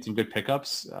 Yeah. He's made some good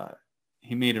pickups.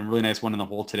 He made a really nice one in the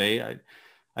hole today.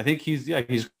 I think he's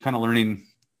kind of learning.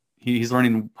 He's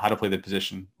learning how to play the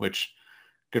position, which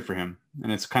good for him. And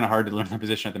it's kind of hard to learn the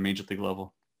position at the major league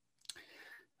level.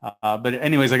 But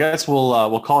anyways, I guess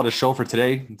we'll call it a show for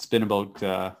today. It's been about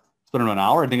an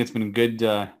hour. I think it's been a good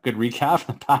recap.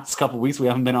 The past couple of weeks we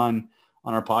haven't been on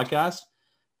our podcast.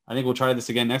 I think we'll try this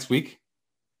again next week.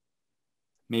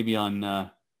 Maybe on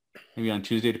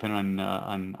Tuesday, depending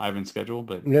on Ivan's schedule.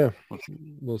 But yeah,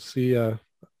 we'll see. I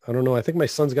don't know. I think my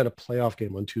son's got a playoff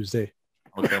game on Tuesday.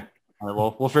 Okay. All right,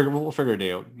 well, we'll figure a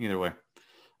day out either way.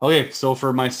 Okay, so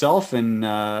for myself, and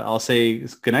I'll say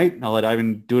good night. I'll let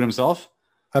Ivan do it himself.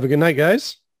 Have a good night,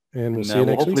 guys. And we'll And see you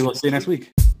next hopefully week. we'll see you next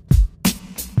week.